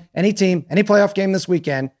 25-1. Any team, any playoff game this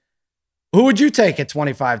weekend. Who would you take at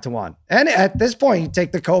 25-1? And at this point, you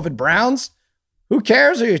take the COVID Browns. Who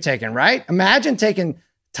cares who you're taking, right? Imagine taking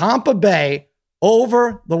Tampa Bay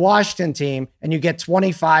over the Washington team and you get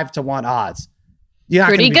 25-1 odds. You're not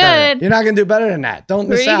pretty good. You're not going to do better than that. Don't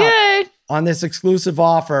miss pretty out good. on this exclusive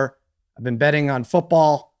offer. I've been betting on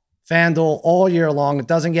football, FanDuel all year long. It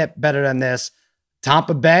doesn't get better than this.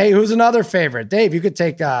 Tampa Bay, who's another favorite? Dave, you could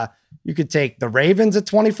take the Ravens at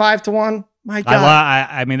 25-1. My God.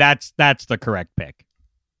 I mean, that's the correct pick.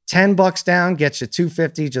 $10 down gets you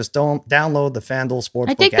 $250. Just don't download the FanDuel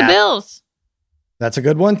Sportsbook app. I take the Bills. That's a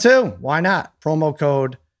good one too. Why not? Promo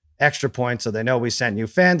code extra points so they know we sent you.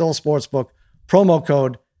 FanDuel Sportsbook, promo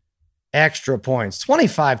code extra points.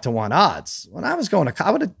 25-1 odds. When I was going to college,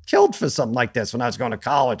 I would have killed for something like this when I was going to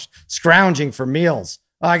college, scrounging for meals.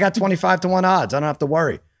 I got 25-1 odds. I don't have to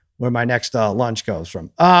worry where my next lunch goes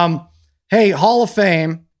from. Hey, Hall of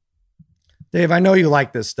Fame. Dave, I know you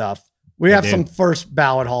like this stuff. We have some first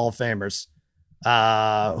ballot Hall of Famers.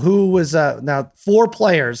 Who was now 4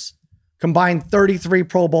 players combined 33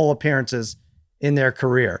 Pro Bowl appearances in their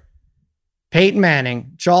career. Peyton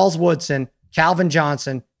Manning, Charles Woodson, Calvin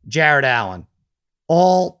Johnson, Jared Allen.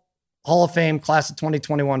 All Hall of Fame class of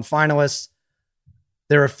 2021 finalists.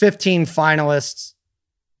 There are 15 finalists.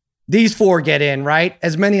 These 4 get in, right?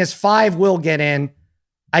 As many as 5 will get in.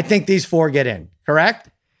 I think these 4 get in, correct?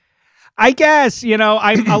 I guess,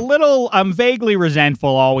 I'm vaguely resentful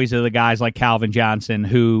always of the guys like Calvin Johnson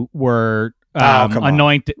who were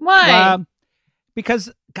anointed. Why?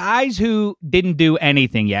 Because guys who didn't do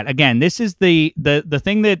anything yet. Again, this is the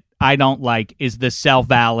thing that I don't like is the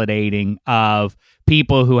self-validating of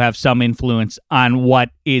people who have some influence on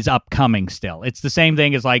what is upcoming still. It's the same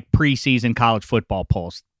thing as like preseason college football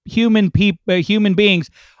polls. Human beings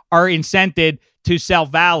are incented to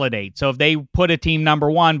self-validate. So if they put a team number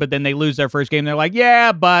 1, but then they lose their first game, they're like,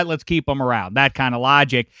 yeah, but let's keep them around. That kind of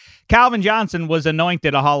logic. Calvin Johnson was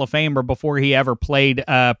anointed a Hall of Famer before he ever played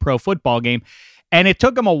a pro football game. And it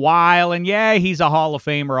took him a while, and yeah, he's a Hall of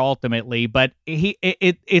Famer ultimately, but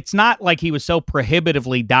it's not like he was so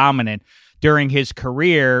prohibitively dominant during his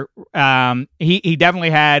career. He definitely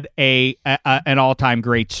had an all-time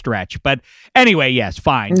great stretch. But anyway, yes,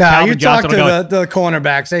 fine. No, Calvin you talk to the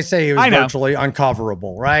cornerbacks. They say he was virtually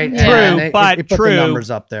uncoverable, right? Yeah. True, but he put the numbers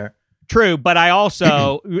up there. True, but I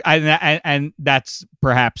also, and that's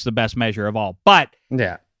perhaps the best measure of all. But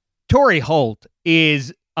yeah, Torrey Holt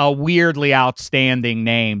is a weirdly outstanding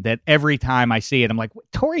name that every time I see it, I'm like,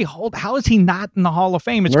 Torrey Holt, how is he not in the Hall of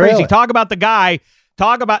Fame? It's crazy. Talk about the guy.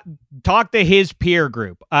 Talk to his peer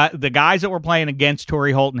group, the guys that were playing against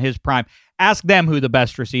Torrey Holt in his prime. Ask them who the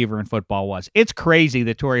best receiver in football was. It's crazy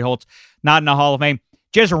that Torrey Holt's not in the Hall of Fame.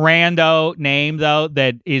 Just rando name, though,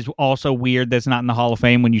 that is also weird that's not in the Hall of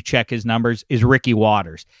Fame when you check his numbers is Ricky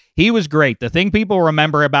Watters. He was great. The thing people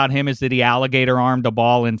remember about him is that he alligator armed a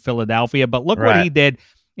ball in Philadelphia, but look what he did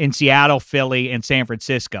in Seattle, Philly, and San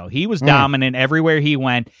Francisco. He was dominant everywhere he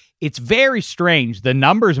went. It's very strange. The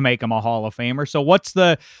numbers make him a Hall of Famer. So what's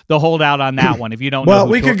the holdout on that one? If you don't know,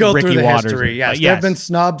 we could go Ricky through the Watters history. Yes, there have been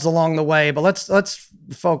snubs along the way, but let's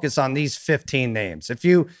focus on these 15 names.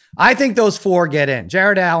 I think those 4 get in.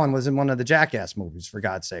 Jared Allen was in one of the Jackass movies, for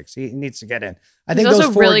God's sakes. He needs to get in. I think he's those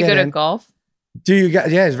also 4 really get good in. at golf.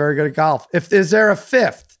 Yeah, he's very good at golf. Is there a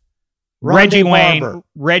 5th? Reggie Wayne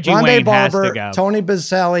has to go. Tony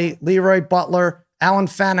Boselli, Leroy Butler, Alan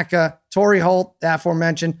Faneca, Torrey Holt,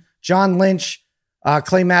 aforementioned, John Lynch,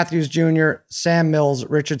 Clay Matthews Jr., Sam Mills,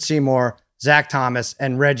 Richard Seymour, Zach Thomas,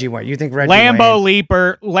 and Reggie Wayne. You think Lambeau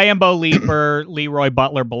Leaper, Leroy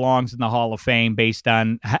Butler belongs in the Hall of Fame based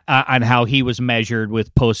on how he was measured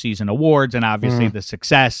with postseason awards and obviously the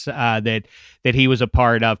success that he was a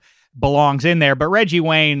part of. Belongs in there, but Reggie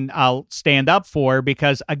Wayne I'll stand up for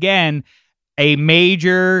because, again, a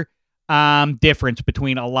major difference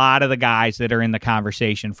between a lot of the guys that are in the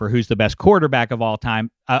conversation for who's the best quarterback of all time.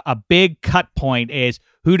 A big cut point is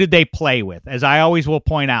who did they play with? As I always will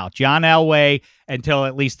point out, John Elway until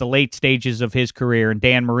at least the late stages of his career and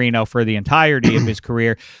Dan Marino for the entirety of his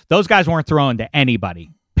career, those guys weren't throwing to anybody.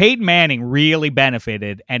 Peyton Manning really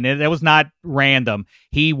benefited, and it was not random.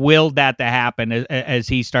 He willed that to happen as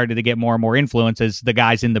he started to get more and more influence, as the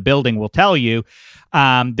guys in the building will tell you,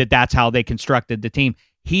 that's how they constructed the team.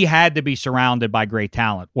 he had to be surrounded by great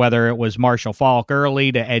talent, whether it was Marshall Faulk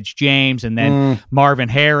early to Edge James and then Marvin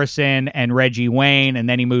Harrison and Reggie Wayne, and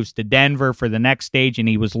then he moves to Denver for the next stage, and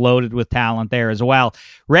he was loaded with talent there as well.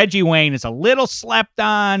 Reggie Wayne is a little slept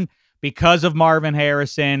on because of Marvin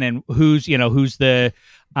Harrison and who's the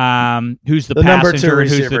passenger and who's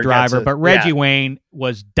the driver. But Reggie Wayne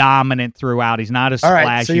was dominant throughout. He's not as flashy. All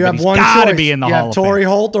right, so you have one choice. Got to be in the Hall of Fame. Torrey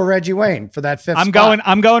Holt or Reggie Wayne for that fifth spot.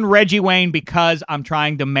 I'm going Reggie Wayne because I'm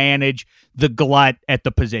trying to manage the glut at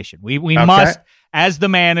the position. We must, as the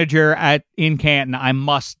manager in Canton, I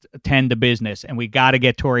must tend to business, and we got to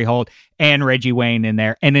get Torrey Holt and Reggie Wayne in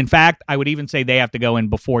there. And in fact, I would even say they have to go in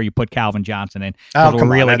before you put Calvin Johnson in. Oh,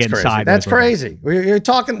 come on, that's crazy. That's crazy. You're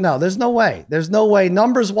talking, no, there's no way. There's no way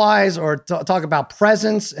numbers-wise or talk about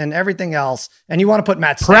presence and everything else, and you want to put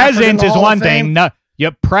Matt Stafford in the Hall of Fame? No,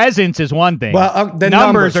 your presence is one thing. Well, the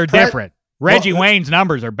numbers are different. Reggie Wayne's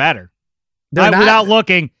numbers are better.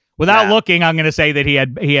 Without looking, I'm going to say that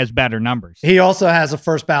he has better numbers. He also has a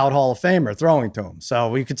first ballot Hall of Famer throwing to him.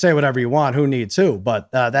 So you could say whatever you want, who needs who,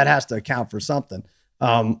 but that has to account for something.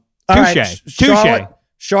 Touche. Touche.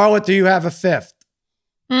 Charlotte, do you have a fifth?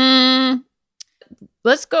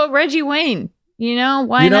 Let's go Reggie Wayne. Why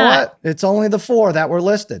not? You know what? It's only the four that were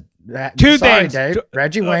listed. Two things. Dave.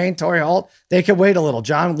 Reggie Wayne, Torrey Holt. They could wait a little.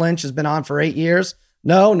 John Lynch has been on for 8 years.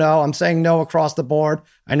 No. I'm saying no across the board.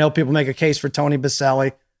 I know people make a case for Tony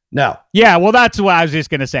Baselli. No. Yeah, well, that's what I was just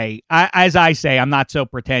going to say. As I say, I'm not so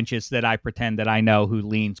pretentious that I pretend that I know who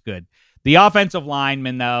leans good. The offensive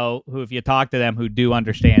linemen, though, who if you talk to them who do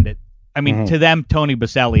understand it, I mean, to them, Tony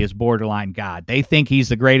Baselli is borderline God. They think he's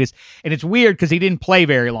the greatest. And it's weird because he didn't play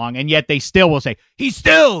very long, and yet they still will say, he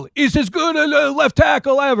still is as good a left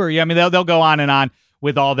tackle ever. Yeah, I mean, they'll go on and on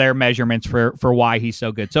with all their measurements for why he's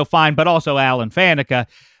so good. So fine, but also Alan Faneca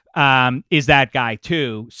is that guy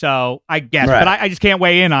too. So I guess, but I just can't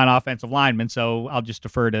weigh in on offensive linemen. So I'll just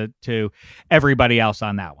defer to everybody else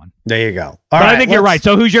on that one. There you go. But I think you're right.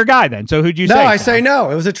 So who's your guy then? So who'd you say? No, I say no.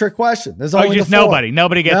 It was a trick question. There's only just the four. nobody.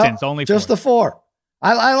 Nobody gets in. It's only just the four.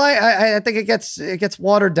 I think it gets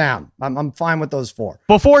watered down. I'm fine with those four.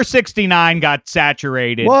 Before 69 got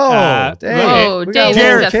saturated. Whoa, Dave,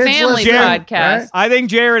 it's a family podcast. Right? I think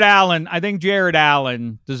Jared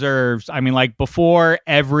Allen deserves. I mean, like before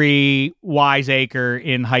every wiseacre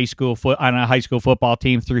in high school on a high school football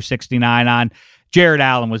team threw 69 on, Jared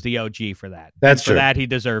Allen was the OG for that. That's true. For that, he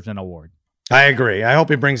deserves an award. I agree. I hope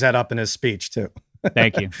he brings that up in his speech too.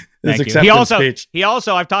 Thank you. He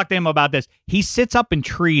also, I've talked to him about this. He sits up in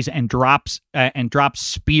trees and drops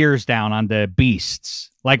spears down on the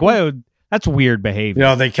beasts. Like, what? That's weird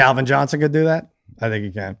behavior. Think Calvin Johnson could do that? I think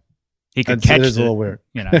he can. He could catch it. It's a little weird.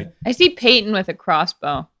 I see Peyton with a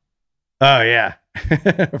crossbow. Oh yeah,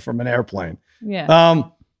 from an airplane. Yeah.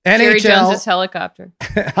 Jerry Jones's helicopter.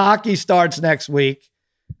 Hockey starts next week.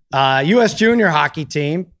 U.S. junior hockey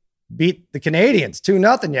team beat the Canadians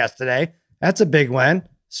 2-0 yesterday. That's a big win.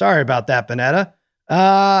 Sorry about that, Bonetta.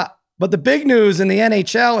 But the big news in the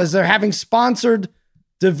NHL is they're having sponsored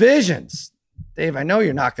divisions. Dave, I know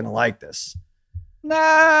you're not going to like this.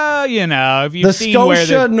 No, if you've the seen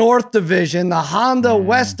Scotia North Division, the Honda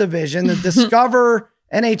West Division, the Discover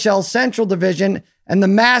NHL Central Division, and the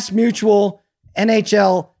Mass Mutual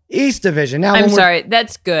NHL East Division. Now, I'm sorry,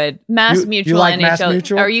 that's good. Mass Mutual like NHL. Mass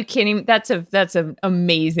Mutual? Are you kidding? That's an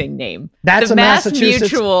amazing name. That's the a Mass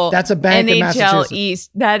Massachusetts. Mutual That's a bank in NHL Massachusetts.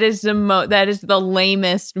 East. That is the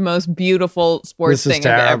lamest, most beautiful sports thing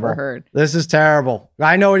I've ever heard. This is terrible.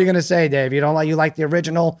 I know what you're going to say, Dave. You like the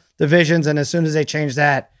original divisions, and as soon as they change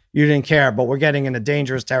that, you didn't care, but we're getting into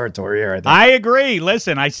dangerous territory here. I think. I agree.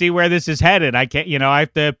 Listen, I see where this is headed. I can't, I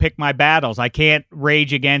have to pick my battles. I can't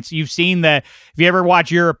rage against. You've seen if you ever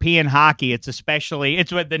watch European hockey, it's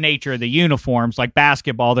with the nature of the uniforms. Like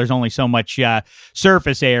basketball, there's only so much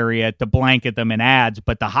surface area to blanket them in ads,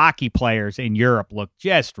 but the hockey players in Europe look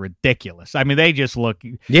just ridiculous. I mean, they just look.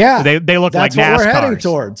 Yeah, they look that's like NASCAR. That's what we're heading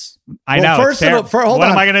towards. I know. What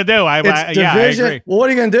am I going to do? It's division. I agree. Well, what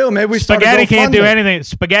are you going to do? Maybe we Spaghetti can't do anything.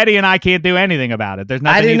 Spaghetti and I can't do anything about it. There's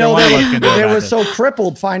nothing. I didn't know they were so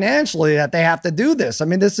crippled financially that they have to do this. I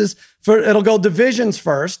mean, it'll go divisions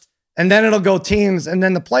first, and then it'll go teams, and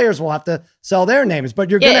then the players will have to sell their names.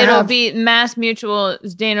 But it'll be Mass Mutual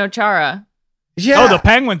Zdeno Chara. Yeah. Oh,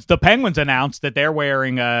 the Penguins announced that they're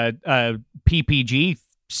wearing a PPG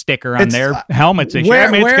sticker on their helmets.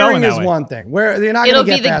 Wearing is one thing. It'll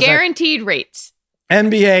be the guaranteed rates.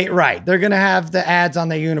 NBA, right. They're going to have the ads on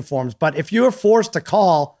their uniforms. But if you're forced to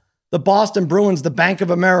call the Boston Bruins the Bank of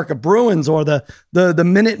America Bruins or the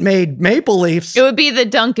Minute Maid Maple Leafs. It would be the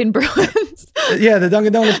Duncan Bruins. Yeah, the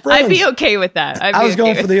Dunkin' Donuts Bruins. I'd be okay with that. I was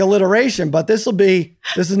going for the alliteration, but this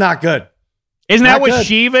is not good. Isn't that what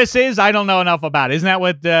Chivas is? I don't know enough about it. Isn't that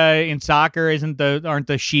what in soccer? Aren't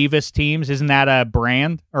the Chivas teams? Isn't that a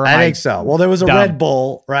brand? Or I think so. Well, there was a Red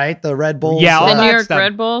Bull, right? The Red Bulls. Yeah, the New York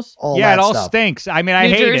Red Bulls. Yeah, it all stinks. I mean, I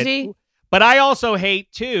hate Jersey. it. But I also hate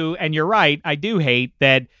too, and you're right, I do hate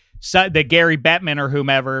that Gary Bettman or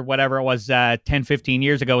whomever, whatever it was 10, 15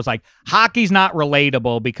 years ago, was like, hockey's not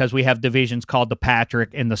relatable because we have divisions called the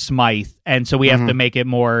Patrick and the Smythe, and so we have to make it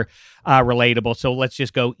more relatable. So let's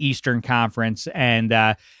just go Eastern Conference and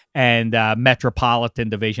Metropolitan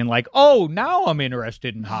Division. Like, oh, now I'm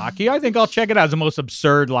interested in hockey. I think I'll check it out. It's the most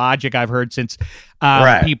absurd logic I've heard since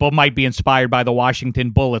people might be inspired by the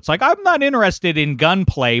Washington Bullets. Like, I'm not interested in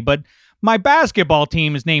gunplay, but my basketball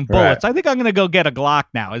team is named Bullets. I think I'm going to go get a Glock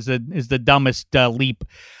now. Is the dumbest leap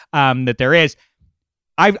that there is.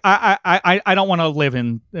 I don't want to live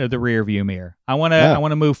in the rear view mirror. I want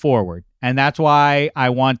to move forward, and that's why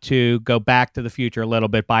I want to go back to the future a little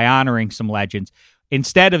bit by honoring some legends.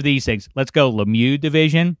 Instead of these things, let's go Lemieux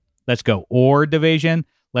division. Let's go Orr division.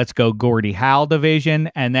 Let's go Gordie Howe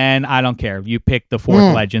division, and then I don't care. You pick the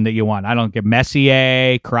fourth legend that you want. I don't care.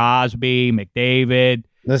 Messier, Crosby, McDavid.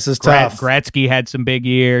 This is tough. Gretzky had some big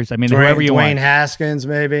years. I mean, whoever you want. Dwayne Haskins,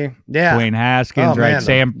 maybe. Yeah. Dwayne Haskins, right?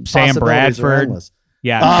 Sam Bradford.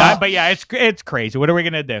 Yeah. But yeah, it's crazy. What are we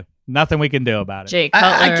going to do? Nothing we can do about it. Jake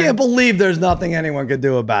Cutler. I can't believe there's nothing anyone could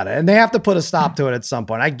do about it. And they have to put a stop to it at some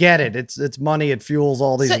point. I get it. It's money. It fuels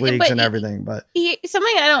all these leagues and everything. But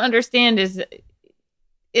something I don't understand is,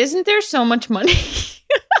 isn't there so much money?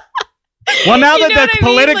 Well, now that that's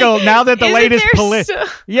political, now that the latest where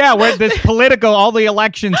this political, all the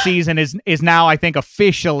election season is now, I think,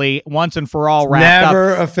 officially once and for all wrapped up.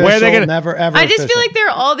 Never official, never ever. I just feel like there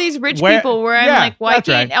are all these rich people where I'm like, why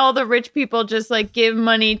can't all the rich people just like give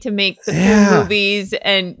money to make the cool movies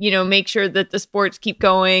and make sure that the sports keep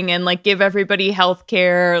going and like give everybody health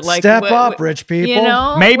care? Like step up, rich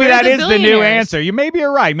people. Maybe that is the new answer. Maybe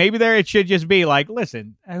you're right. Maybe it should just be like,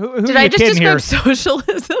 listen, who did I just describe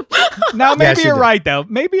socialism? No, maybe you're right though.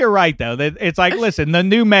 Maybe you're right though. That it's like, listen, the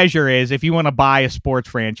new measure is if you want to buy a sports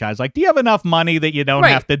franchise, like, do you have enough money that you don't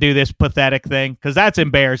have to do this pathetic thing? Because that's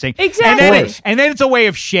embarrassing. Exactly. And then it's a way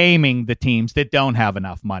of shaming the teams that don't have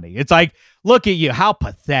enough money. It's like, look at you, how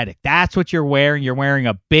pathetic. That's what you're wearing. You're wearing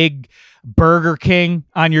a big Burger King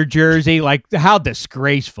on your jersey. Like, how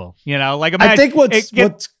disgraceful. Like, imagine, I think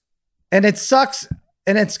and it sucks.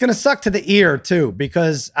 And it's going to suck to the ear, too,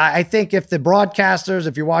 because I think if the broadcasters,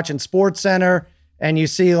 if you're watching Sports Center and you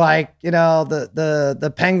see like,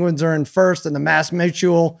 the Penguins are in first and the Mass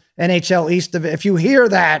Mutual NHL East of it, if you hear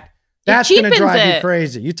that, that's going to drive you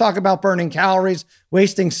crazy. You talk about burning calories,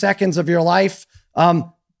 wasting seconds of your life.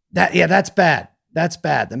 That's bad. That's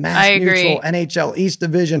bad. The Mass Mutual NHL East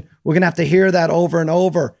Division, we're going to have to hear that over and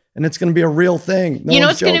over, and it's going to be a real thing.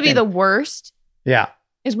 It's going to be the worst? Yeah.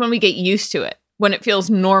 Is when we get used to it. When it feels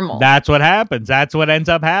normal. That's what happens. That's what ends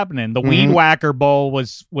up happening. The Weed Whacker Bowl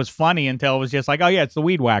was funny until it was just like, oh yeah, it's the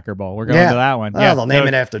Weed Whacker Bowl. We're going to that one. They'll name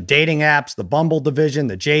it after dating apps, the Bumble division,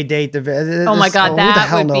 the J-Date division. Oh my God,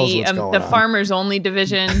 that would be the Farmers Only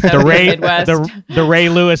division. The Ray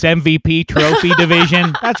Lewis MVP Trophy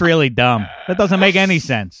division. That's really dumb. That doesn't make any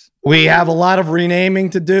sense. We have a lot of renaming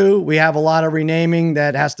to do. We have a lot of renaming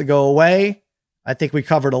that has to go away. I think we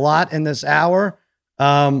covered a lot in this hour.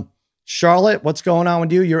 Charlotte, what's going on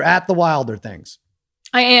with you? You're at the Wilder Things.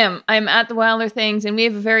 I am. I'm at the Wilder Things, and we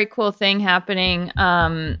have a very cool thing happening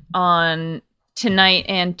on tonight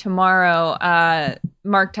and tomorrow.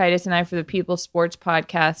 Mark Titus and I, for the People's Sports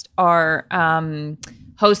Podcast, are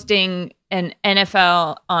hosting an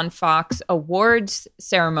NFL on Fox awards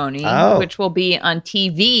ceremony, which will be on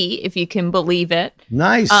TV, if you can believe it.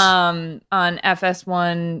 Nice. On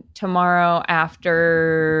FS1 tomorrow after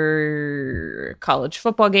college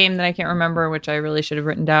football game that I can't remember, which I really should have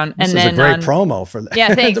written down. This is a great promo for that.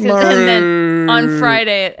 Yeah, thanks. and then on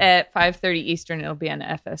Friday at 5:30 Eastern, it'll be on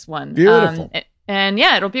FS1. Beautiful. And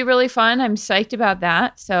yeah, it'll be really fun. I'm psyched about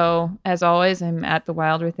that. So as always, I'm at the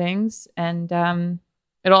Wilder Things, and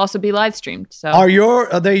it'll also be live streamed. So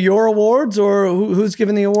are they your awards, or who's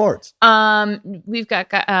giving the awards? We've got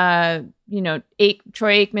Troy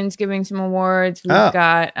Aikman's giving some awards. We've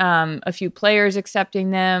got a few players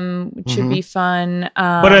accepting them, which should be fun.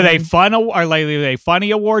 But are they fun? Are they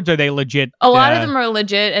funny awards? Or are they legit? A lot of them are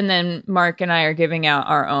legit, and then Mark and I are giving out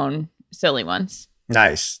our own silly ones.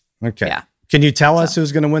 Nice. Okay. Yeah. Can you tell us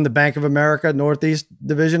who's going to win the Bank of America Northeast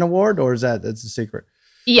Division Award, or that's a secret?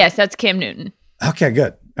 Yes, that's Cam Newton. Okay,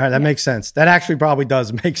 good. All right, that makes sense. That actually probably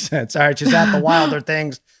does make sense. All right, she's at the Wilder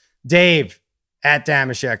Things. Dave, at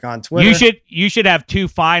Damashek on Twitter. You should have two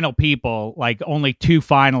final people, like only two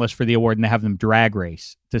finalists for the award, and have them drag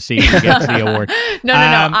race to see who gets the award. No.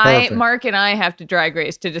 Mark and I have to drag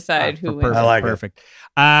race to decide who wins. I like perfect.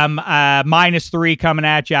 -3 coming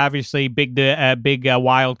at you. Obviously, big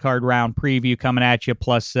wild card round preview coming at you,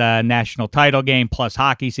 plus national title game, plus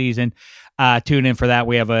hockey season. Tune in for that.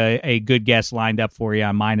 We have a good guest lined up for you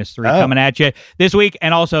on -3 coming at you this week.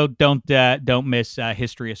 And also don't miss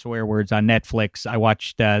History of Swear Words on Netflix. I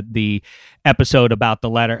watched the episode about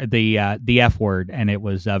the F word, and it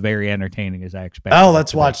was very entertaining as I expected. Oh,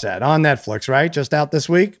 let's watch that on Netflix, right? Just out this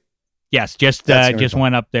week? Yes, just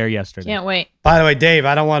went up there yesterday. Can't wait. By the way, Dave,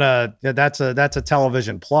 I don't want to. That's a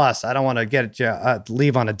television plus. I don't want to get you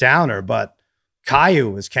leave on a downer, but Caillou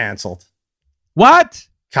was canceled. What?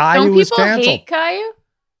 Caillou was canceled. Don't people hate Caillou?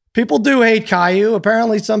 People do hate Caillou.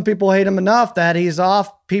 Apparently, some people hate him enough that he's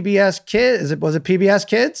off PBS Kids. Was it PBS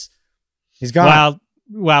Kids? He's gone.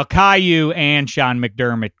 Well, Caillou and Sean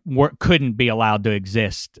McDermott couldn't be allowed to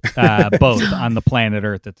exist both on the planet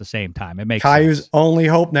Earth at the same time. It makes Caillou's sense. only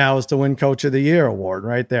hope now is to win Coach of the Year award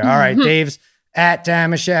right there. All right, Dave's at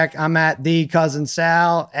Damashek. I'm at the Cousin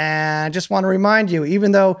Sal. And I just want to remind you,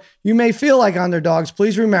 even though you may feel like underdogs,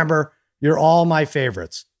 please remember, you're all my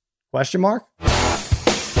favorites. Question mark?